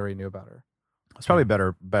team, and they already knew about her. It's probably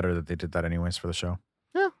better that they did that anyways for the show.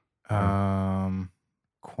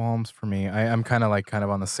 Qualms for me. I'm kind of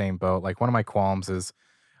on the same boat. Like one of my qualms is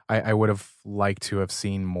I would have liked to have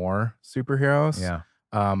seen more superheroes. Yeah.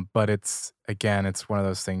 But it's one of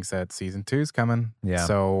those things that season 2 is coming. Yeah.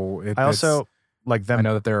 So I also like them. I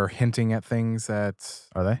know that they're hinting at things that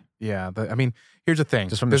Are they? yeah. I mean, here's the thing.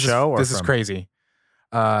 Just from the This is- show or this is from- crazy.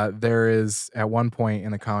 There is at one point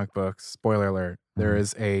in the comic books, spoiler alert, there Mhm.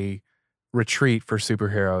 is a retreat for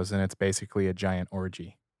superheroes, and it's basically a giant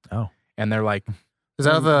orgy. Oh. And they're like, Is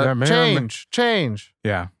that There the may or change?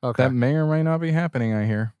 yeah, Okay. that may or may not be happening. I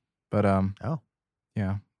hear, but Oh.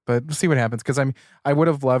 yeah. But we'll see what happens because I would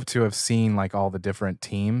have loved to have seen like all the different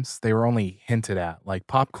teams. They were only hinted at. Like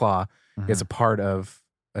Popclaw is a part of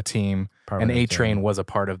a team, Part and of the A Train team. was a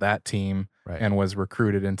part of that team Right. and was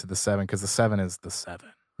recruited into the 7 because the 7 is the 7.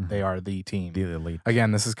 Mhm. They are the team. the elite.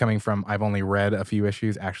 Again, this is coming from I've only read a few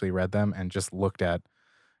issues, actually read them, and just looked at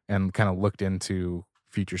and kind of looked into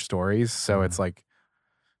future stories. So it's like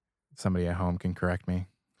somebody at home can correct me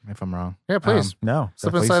if I'm wrong. Yeah, please No.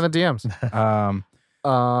 slip please. inside the DMs.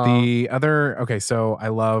 The other so I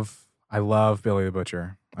love Billy the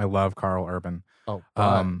Butcher. I love Carl Urban.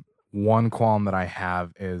 One qualm that I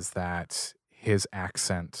have is that his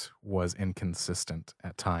accent was inconsistent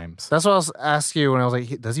at times. That's what I was asking you when I was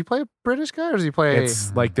like, does he play a British guy or does he play?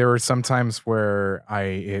 It's like there were some times where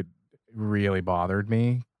it really bothered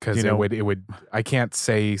me because You know- it would I can't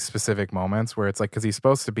say specific moments where it's like because he's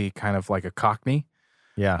supposed to be kind of like a Cockney,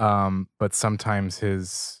 Yeah. but sometimes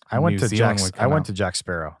his I went New to Zealand Jack. would I come went out. to Jack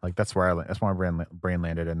Sparrow. Like that's where my brain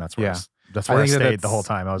landed, and that's where Yeah. that's I where I, think that stayed the whole that's-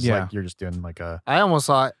 time. I was yeah. like, you're just doing like a. I almost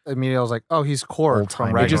saw it immediately. I was like, oh, he's Korg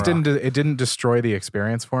Old-timey. from It just Ragnarok. it didn't destroy the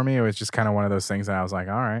experience for me. It was just kind of one of those things that I was like,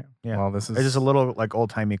 all right, Yeah. well, this is It's just a little like old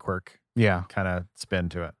timey quirk yeah. kind of spin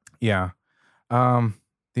to it. Yeah.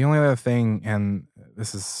 The only other thing, and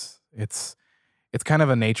this is it's kind of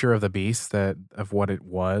a nature of the beast that of what it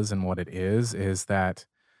was and what it is that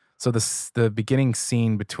so the beginning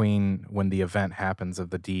scene between when the event happens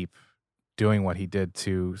of the Deep doing what he did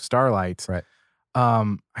to Starlight. Right.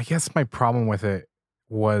 I guess my problem with it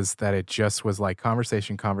was that it just was like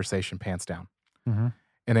conversation, pants down. Mm-hmm.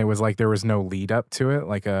 And it was like there was no lead up to it,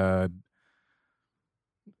 like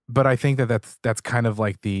But I think that's kind of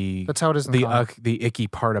like the That's how it is in the icky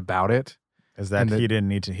part about it. Is that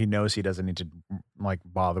he knows he doesn't need to like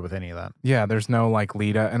bother with any of that. Yeah, there's no like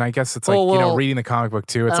lead up. And I guess it's reading the comic book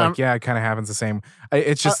too. It's like, yeah, it kind of happens the same.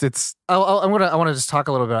 It's just, I want to just talk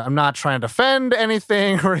a little bit. I'm not trying to defend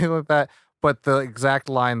anything or anything like that, but the exact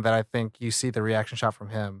line that I think you see the reaction shot from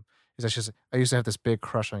him is that I used to have this big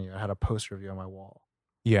crush on you. I had a poster of you on my wall.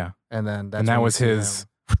 Yeah. And then that was his,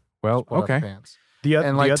 well, okay.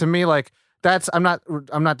 To me, like that's, I'm not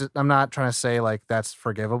trying to say like that's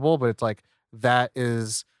forgivable, but it's like, that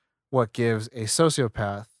is what gives a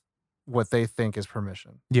sociopath what they think is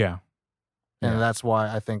permission. Yeah. And that's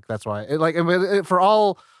why for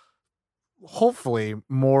all hopefully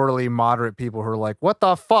morally moderate people who are like, what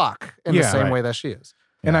the fuck? In the same way that she is.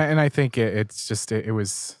 Yeah. And I think it's just, it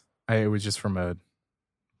was just from a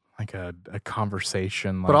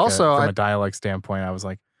conversation, but also from a dialogue standpoint, I was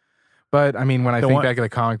like, but I mean, when I think back at the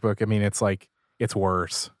comic book, I mean, it's like, it's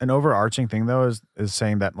worse. An overarching thing though is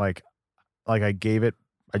saying that like I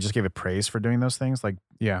just gave it praise for doing those things, like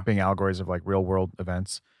being allegories of like real world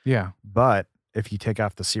events. Yeah. But if you take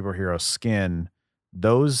off the superhero skin,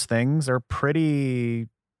 those things are pretty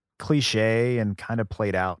cliche and kind of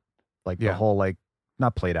played out. Like the whole, like,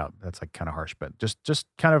 not played out, that's like kind of harsh, but just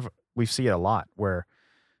kind of, we see it a lot where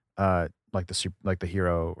like the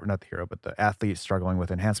hero, or not the hero, but the athlete struggling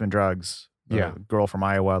with enhancement drugs, the girl from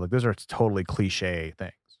Iowa, like those are totally cliche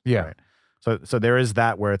things. Yeah. Right? So there is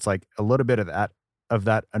that where it's like a little bit of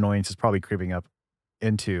that annoyance is probably creeping up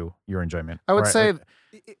into your enjoyment. I would say,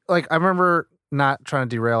 like, I remember not trying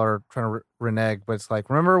to derail or trying to renege, but it's like,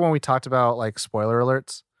 remember when we talked about like spoiler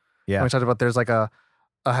alerts? Yeah. When we talked about there's like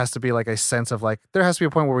has to be like a sense of like, there has to be a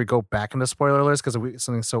point where we go back into spoiler alerts because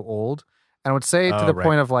something's so old. And I would say to the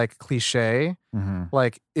point of like cliche,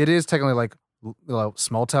 like it is technically like,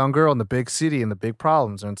 small town girl in the big city and the big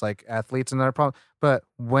problems, and it's like athletes and their problem. But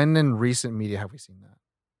when in recent media have we seen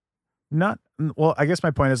that? Well, I guess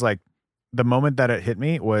my point is like the moment that it hit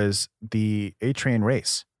me was the A-Train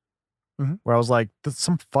race, where I was like,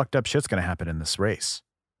 some fucked up shit's gonna happen in this race.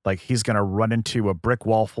 Like he's gonna run into a brick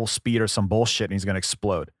wall full speed or some bullshit, and he's gonna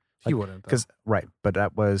explode. He wouldn't, but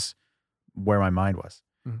that was where my mind was.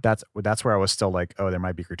 That's where I was still like, oh, there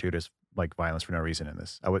might be gratuitous like violence for no reason in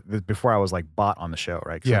this. Before I was like bought on the show,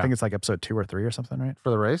 right? I think it's like episode 2 or 3 or something, right? For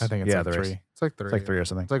the race, I think it's like the 3. Race. It's like 3. It's like 3 or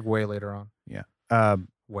something. It's like way later on. Yeah.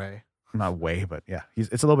 Way. Not way, but yeah.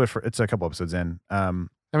 It's a little bit. It's a couple episodes in. I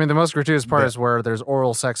mean, the most gratuitous part is where there's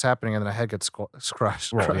oral sex happening and then a head gets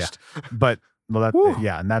crushed. Yeah. But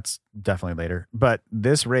and that's definitely later. But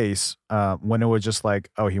this race, when it was just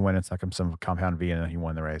like, oh, he went and stuck him some compound V and then he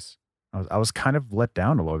won the race. I was kind of let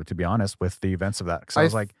down a little bit, to be honest, with the events of that. Because I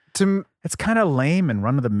was like, it's kind of lame and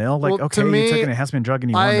run of the mill. Like, okay, you took an enhancement drug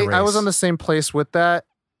and you won the race. I was on the same place with that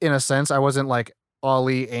in a sense. I wasn't like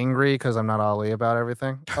Ollie angry because I'm not Ollie about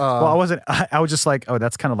everything. Well, I wasn't. I was just like, oh,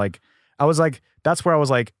 that's kind of like, I was like, that's where I was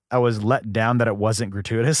like, I was let down that it wasn't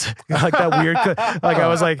gratuitous. Like that weird, like I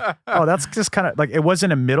was like, oh, that's just kind of like, it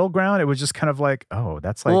wasn't a middle ground. It was just kind of like, oh,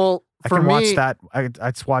 that's like, I can watch that.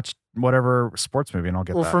 I'd watch whatever sports movie and I'll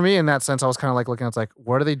get that. Well, for me in that sense, I was kind of like looking at, it's like,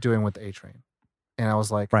 what are they doing with the A-Train? And I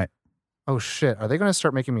was like, oh shit, are they going to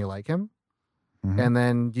start making me like him? And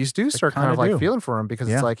then you do start kind of like feeling for him because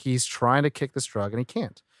it's like he's trying to kick this drug and he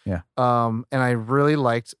can't. Yeah. And I really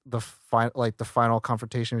liked the final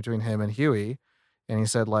confrontation between him and Huey, and he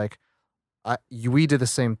said like, we did the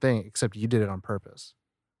same thing except you did it on purpose.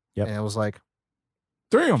 Yep. And it was like,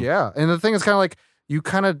 damn. Yeah. And the thing is kind of like, you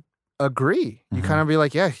kind of agree. You kind of be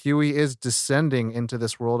like, yeah, Huey is descending into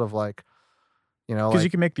this world of like, you know, because you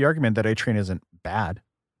can make the argument that A-Train isn't bad.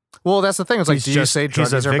 Well, that's the thing. It's like, do you say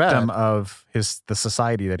druggies he's a are victim bad? of the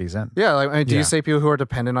society that he's in. Yeah, like, I mean, do you say people who are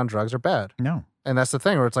dependent on drugs are bad? No. And that's the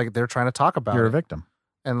thing where it's like they're trying to talk about You're it. a victim.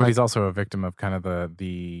 And but like, he's also a victim of kind of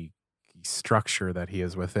the structure that he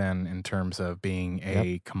is within in terms of being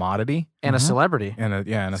a commodity and a celebrity. And a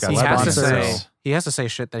he celebrity. has to say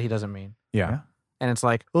shit that he doesn't mean. Yeah. And it's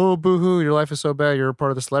like, oh, boo-hoo, your life is so bad. You're a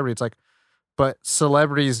part of the celebrity. It's like, but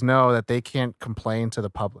celebrities know that they can't complain to the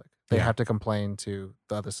public. They have to complain to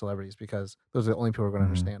the other celebrities because those are the only people who are going to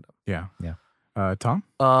understand them. Yeah. Yeah. Tom?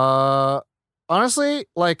 Honestly,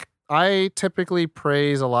 like, I typically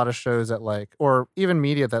praise a lot of shows that like, or even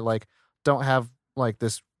media that like don't have like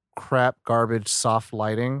this crap garbage soft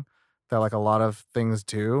lighting that like a lot of things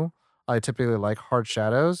do. I typically like Hard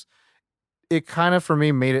Shadows. It kind of, for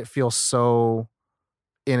me, made it feel so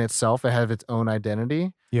in itself. It had its own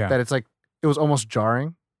identity. Yeah. That it's like, it was almost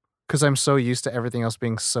jarring because I'm so used to everything else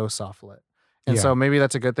being so soft lit. And so maybe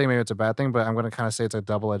that's a good thing, maybe it's a bad thing, but I'm going to kind of say it's a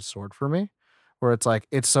double-edged sword for me, where it's like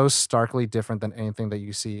it's so starkly different than anything that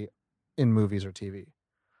you see in movies or TV.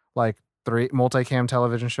 Like 3 multicam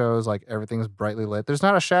television shows, like everything's brightly lit. There's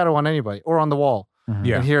not a shadow on anybody or on the wall.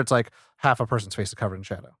 Yeah. And here it's like half a person's face is covered in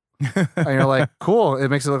shadow. And you're like, cool. It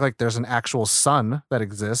makes it look like there's an actual sun that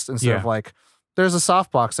exists instead of like there's a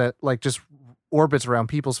softbox that like just orbits around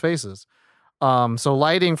people's faces. So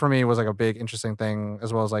lighting for me was like a big interesting thing,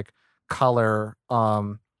 as well as like color.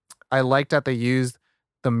 I liked that they used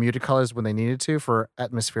the muted colors when they needed to for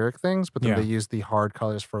atmospheric things, but then they used the hard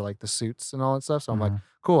colors for like the suits and all that stuff. So I'm like,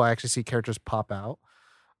 cool. I actually see characters pop out.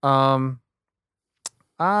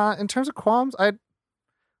 In terms of qualms,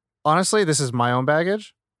 honestly, this is my own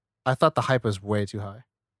baggage. I thought the hype was way too high.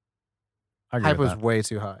 Hype was way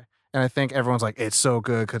too high. And I think everyone's like, it's so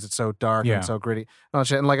good because it's so dark and so gritty.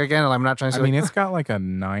 And like, again, I'm not trying to say. I mean, it's got like a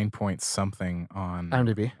 9 point something on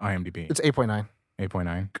IMDb. It's 8.9.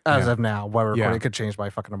 8.9. As of now, while we're recording, it could change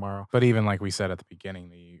by fucking tomorrow. But even like we said at the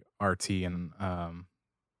beginning, the RT and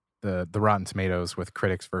the Rotten Tomatoes with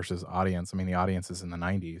critics versus audience. I mean, the audience is in the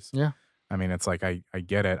 90s. Yeah. I mean, it's like, I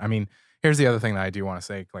get it. I mean, here's the other thing that I do want to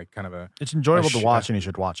say, like kind of it's enjoyable to watch and you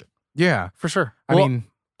should watch it. Yeah. For sure. I mean,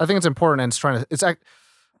 I think it's important and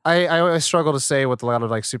I always struggle to say with a lot of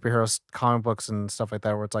like superhero comic books and stuff like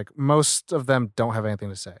that, where it's like most of them don't have anything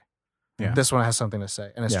to say. Yeah. This one has something to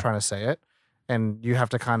say and it's trying to say it. And you have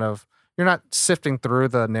to you're not sifting through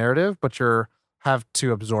the narrative, but have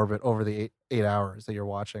to absorb it over the 8 hours that you're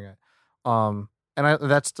watching it.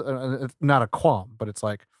 That's not a qualm, but it's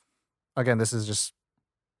like, again, this is just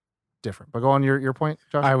different. But go on your point,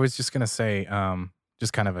 Josh. I was just going to say,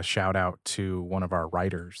 just kind of a shout out to one of our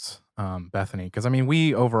writers, Bethany, because I mean,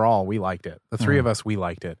 we liked it. The three of us, we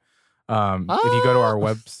liked it. If you go to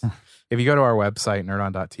our website,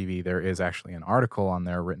 nerdon.tv, there is actually an article on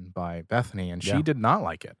there written by Bethany, and she did not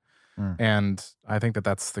like it. And I think that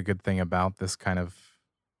that's the good thing about this kind of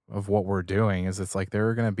what we're doing, is it's like there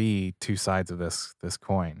are going to be two sides of this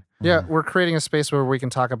coin. Yeah, we're creating a space where we can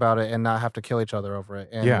talk about it and not have to kill each other over it.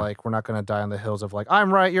 And like, we're not going to die on the hills of like,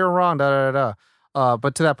 I'm right, you're wrong, da da da.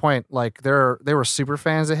 But to that point, like they were super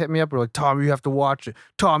fans that hit me up. We're like, Tom, you have to watch it.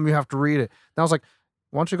 Tom, you have to read it. And I was like,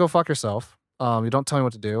 why don't you go fuck yourself? You don't tell me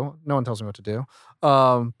what to do. No one tells me what to do.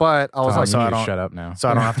 But I was like, so I don't shut up now. So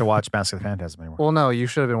I don't have to watch Mask of the Phantasm anymore. Well, no, you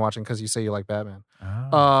should have been watching because you say you like Batman.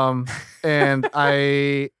 Oh. And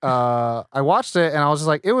I watched it and I was just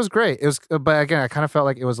like, it was great. It was, but again, I kind of felt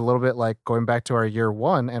like it was a little bit like going back to our year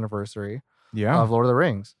 1 anniversary of Lord of the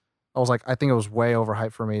Rings. I was like, I think it was way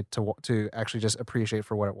overhyped for me to actually just appreciate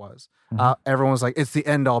for what it was. Everyone was like, it's the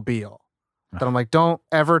end all be all. But I'm like, don't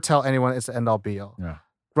ever tell anyone it's the end all be all. Yeah.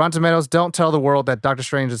 Rotten Tomatoes, don't tell the world that Doctor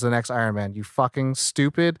Strange is the next Iron Man. You fucking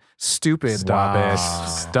stupid. Stop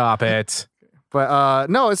it. But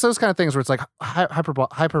no, it's those kind of things where it's like hyperbole.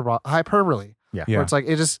 Yeah. Where it's like,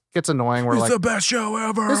 it just gets annoying. Where It's like, the best show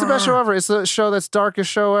ever. it's the best show ever. It's the show that's darkest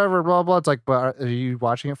show ever, blah, blah. It's like, but are you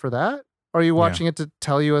watching it for that? Or are you watching it to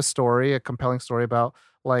tell you a compelling story about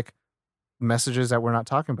like messages that we're not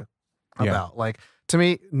talking about? Like, to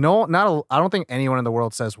me, I don't think anyone in the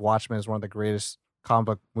world says Watchmen is one of the greatest comic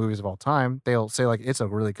book movies of all time. They'll say like it's a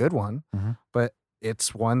really good one, but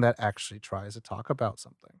it's one that actually tries to talk about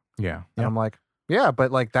something. Yeah. And I'm like, yeah,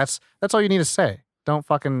 but like that's all you need to say. Don't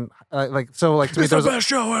fucking like, so like, to me, It's the best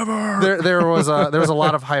show ever. there was a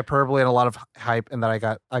lot of hyperbole and a lot of hype, and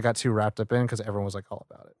that I got too wrapped up in because everyone was like all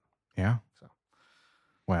about it. Yeah. So,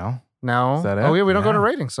 well, no. is that it? Oh yeah, we don't go to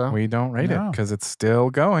ratings, so we don't rate it because it's still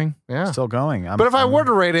going. yeah, Still going. but if I were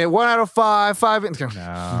to rate it, 1 out of 5,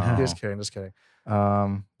 No. just kidding.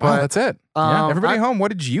 Well, But, that's it. Everybody home, what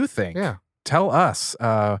did you think? Yeah. Tell us.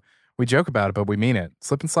 We joke about it, but we mean it.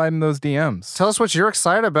 Slip and slide in those DMs. Tell us what you're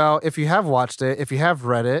excited about if you have watched it, if you have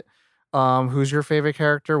read it. Who's your favorite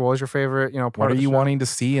character? What was your favorite, part What of are the you show? wanting to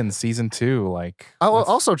see in season 2? Like,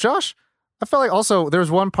 Also, Josh, I felt like also there was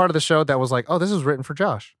one part of the show that was like, oh, this was written for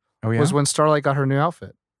Josh. oh yeah, Was when Starlight got her new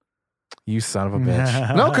outfit. you son of a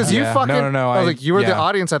bitch. No, because you Yeah. fucking. No. I was like, you were the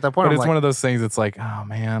audience at that point. But I'm it's like, one of those things. It's like, oh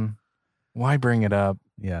man, why bring it up?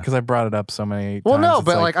 Yeah. Because I brought it up so many well, times. no, It's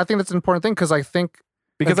but like I think that's an important thing because I think.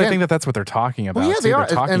 because I again- think that that's what they're talking about. Well, yeah, too. they are.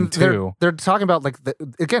 They're talking and too. they're talking about like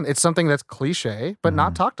again, it's something that's cliche but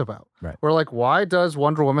not talked about. Right. We're like, why does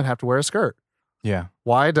Wonder Woman have to wear a skirt? Yeah.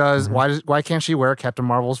 Why can't she wear Captain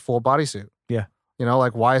Marvel's full bodysuit? Yeah.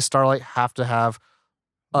 Like why does Starlight have to have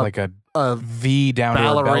Like a a V down to her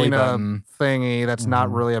belly ballerina button. thingy that's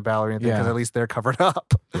not really a ballerina thing because Yeah. at least they're covered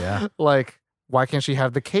up. Yeah. Like, why can't she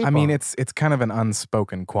have the cape? I mean, on? it's kind of an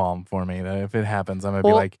unspoken qualm for me that if it happens, I'm gonna be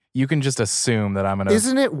Well, like, you can just assume that I'm gonna.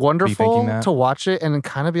 Isn't it wonderful thinking that. to watch it and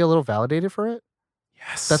kind of be a little validated for it?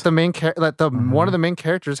 Yes. that one of the main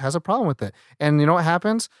characters has a problem with it. And you know what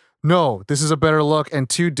happens? No, this is a better look. And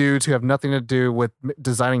two dudes who have nothing to do with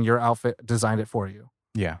designing your outfit designed it for you.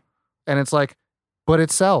 Yeah. And it's like, but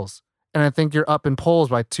it sells. And I think you're up in polls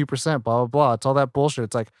by 2%, blah, blah, blah. It's all that bullshit.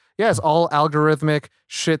 It's like, yeah, it's all algorithmic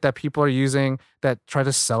shit that people are using that try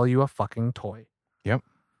to sell you a fucking toy. Yep.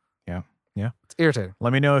 Yeah. It's irritating.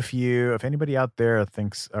 Let me know if anybody out there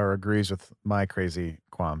thinks or agrees with my crazy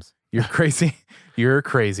qualms. You're crazy. Your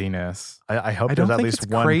craziness. I hope I don't there's at think least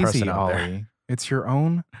it's one crazy, person out there. Ollie. It's your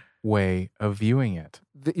own way of viewing it.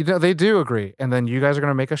 They do agree. And then you guys are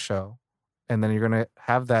going to make a show. And then you're going to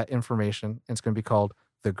have that information. And it's going to be called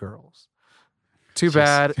The Girls. Too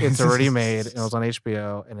bad it's already made. It was on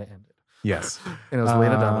HBO and it ended. Yes. And it was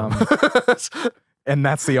Lena Dunham. And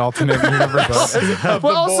that's the alternate universe. Of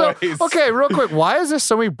Well, the also, boys. okay, real quick. Why is there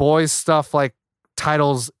so many boys stuff like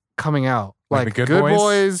titles coming out? Like Like The Good Good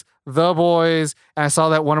Boys, The Boys. And I saw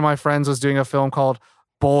that one of my friends was doing a film called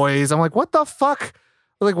Boys. I'm like, what the fuck?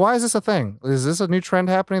 Like, why is this a thing? Is this a new trend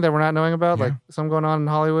happening that we're not knowing about? Yeah. Like something going on in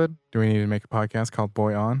Hollywood? Do we need to make a podcast called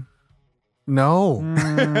Boy On? No.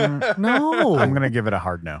 No. I'm gonna give it a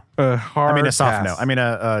hard no. Hard I mean a soft pass. no. I mean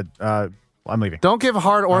I'm leaving. Don't give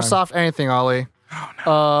hard or soft anything, Ollie. Oh,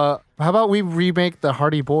 no. How about we remake the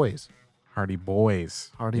Hardy Boys? Hardy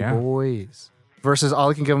Boys. Hardy Yeah. Boys. Versus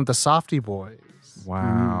Ollie can give them the Softy Boys.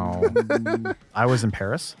 Wow. I was in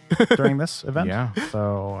Paris during this event. Yeah.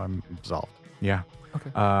 So I'm absolved. Yeah.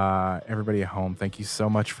 Okay. Everybody at home, thank you so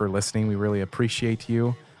much for listening. We really appreciate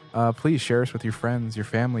you. Please share us with your friends, your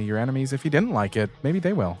family, your enemies. If you didn't like it, maybe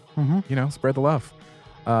they will. You know, spread the love.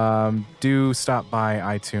 Do stop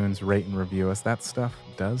by iTunes, rate and review us. That stuff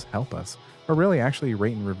does help us. Or really, actually,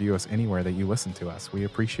 rate and review us anywhere that you listen to us. We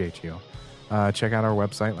appreciate you. Check out our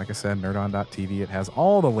website. Like I said, nerdon.tv. It has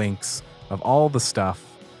all the links of all the stuff.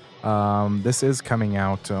 This is coming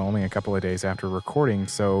out only a couple of days after recording,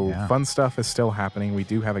 so fun stuff is still happening. We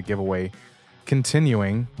do have a giveaway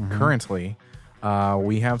continuing currently.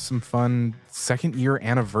 We have some fun second-year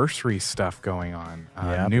anniversary stuff going on.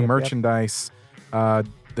 New merchandise.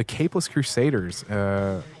 The Capeless Crusaders,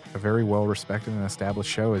 a very well-respected and established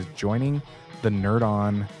show, is joining the Nerd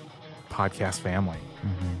On podcast family.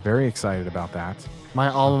 Very excited about that. My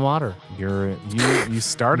alma mater. You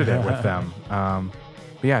started it with them.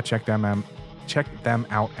 But yeah, check them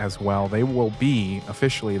out as well. They will be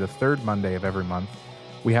officially the third Monday of every month.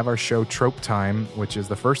 We have our show Trope Time, which is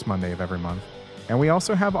the first Monday of every month. And we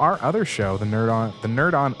also have our other show, the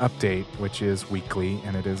Nerd On Update, which is weekly,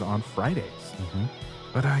 and it is on Fridays.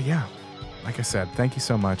 But yeah, like I said, thank you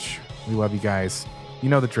so much. We love you guys. You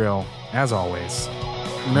know the drill. As always,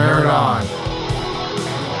 Nerd On.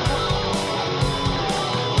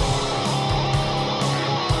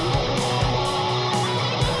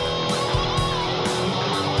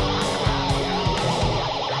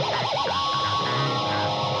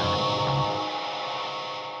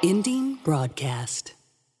 Ending broadcast.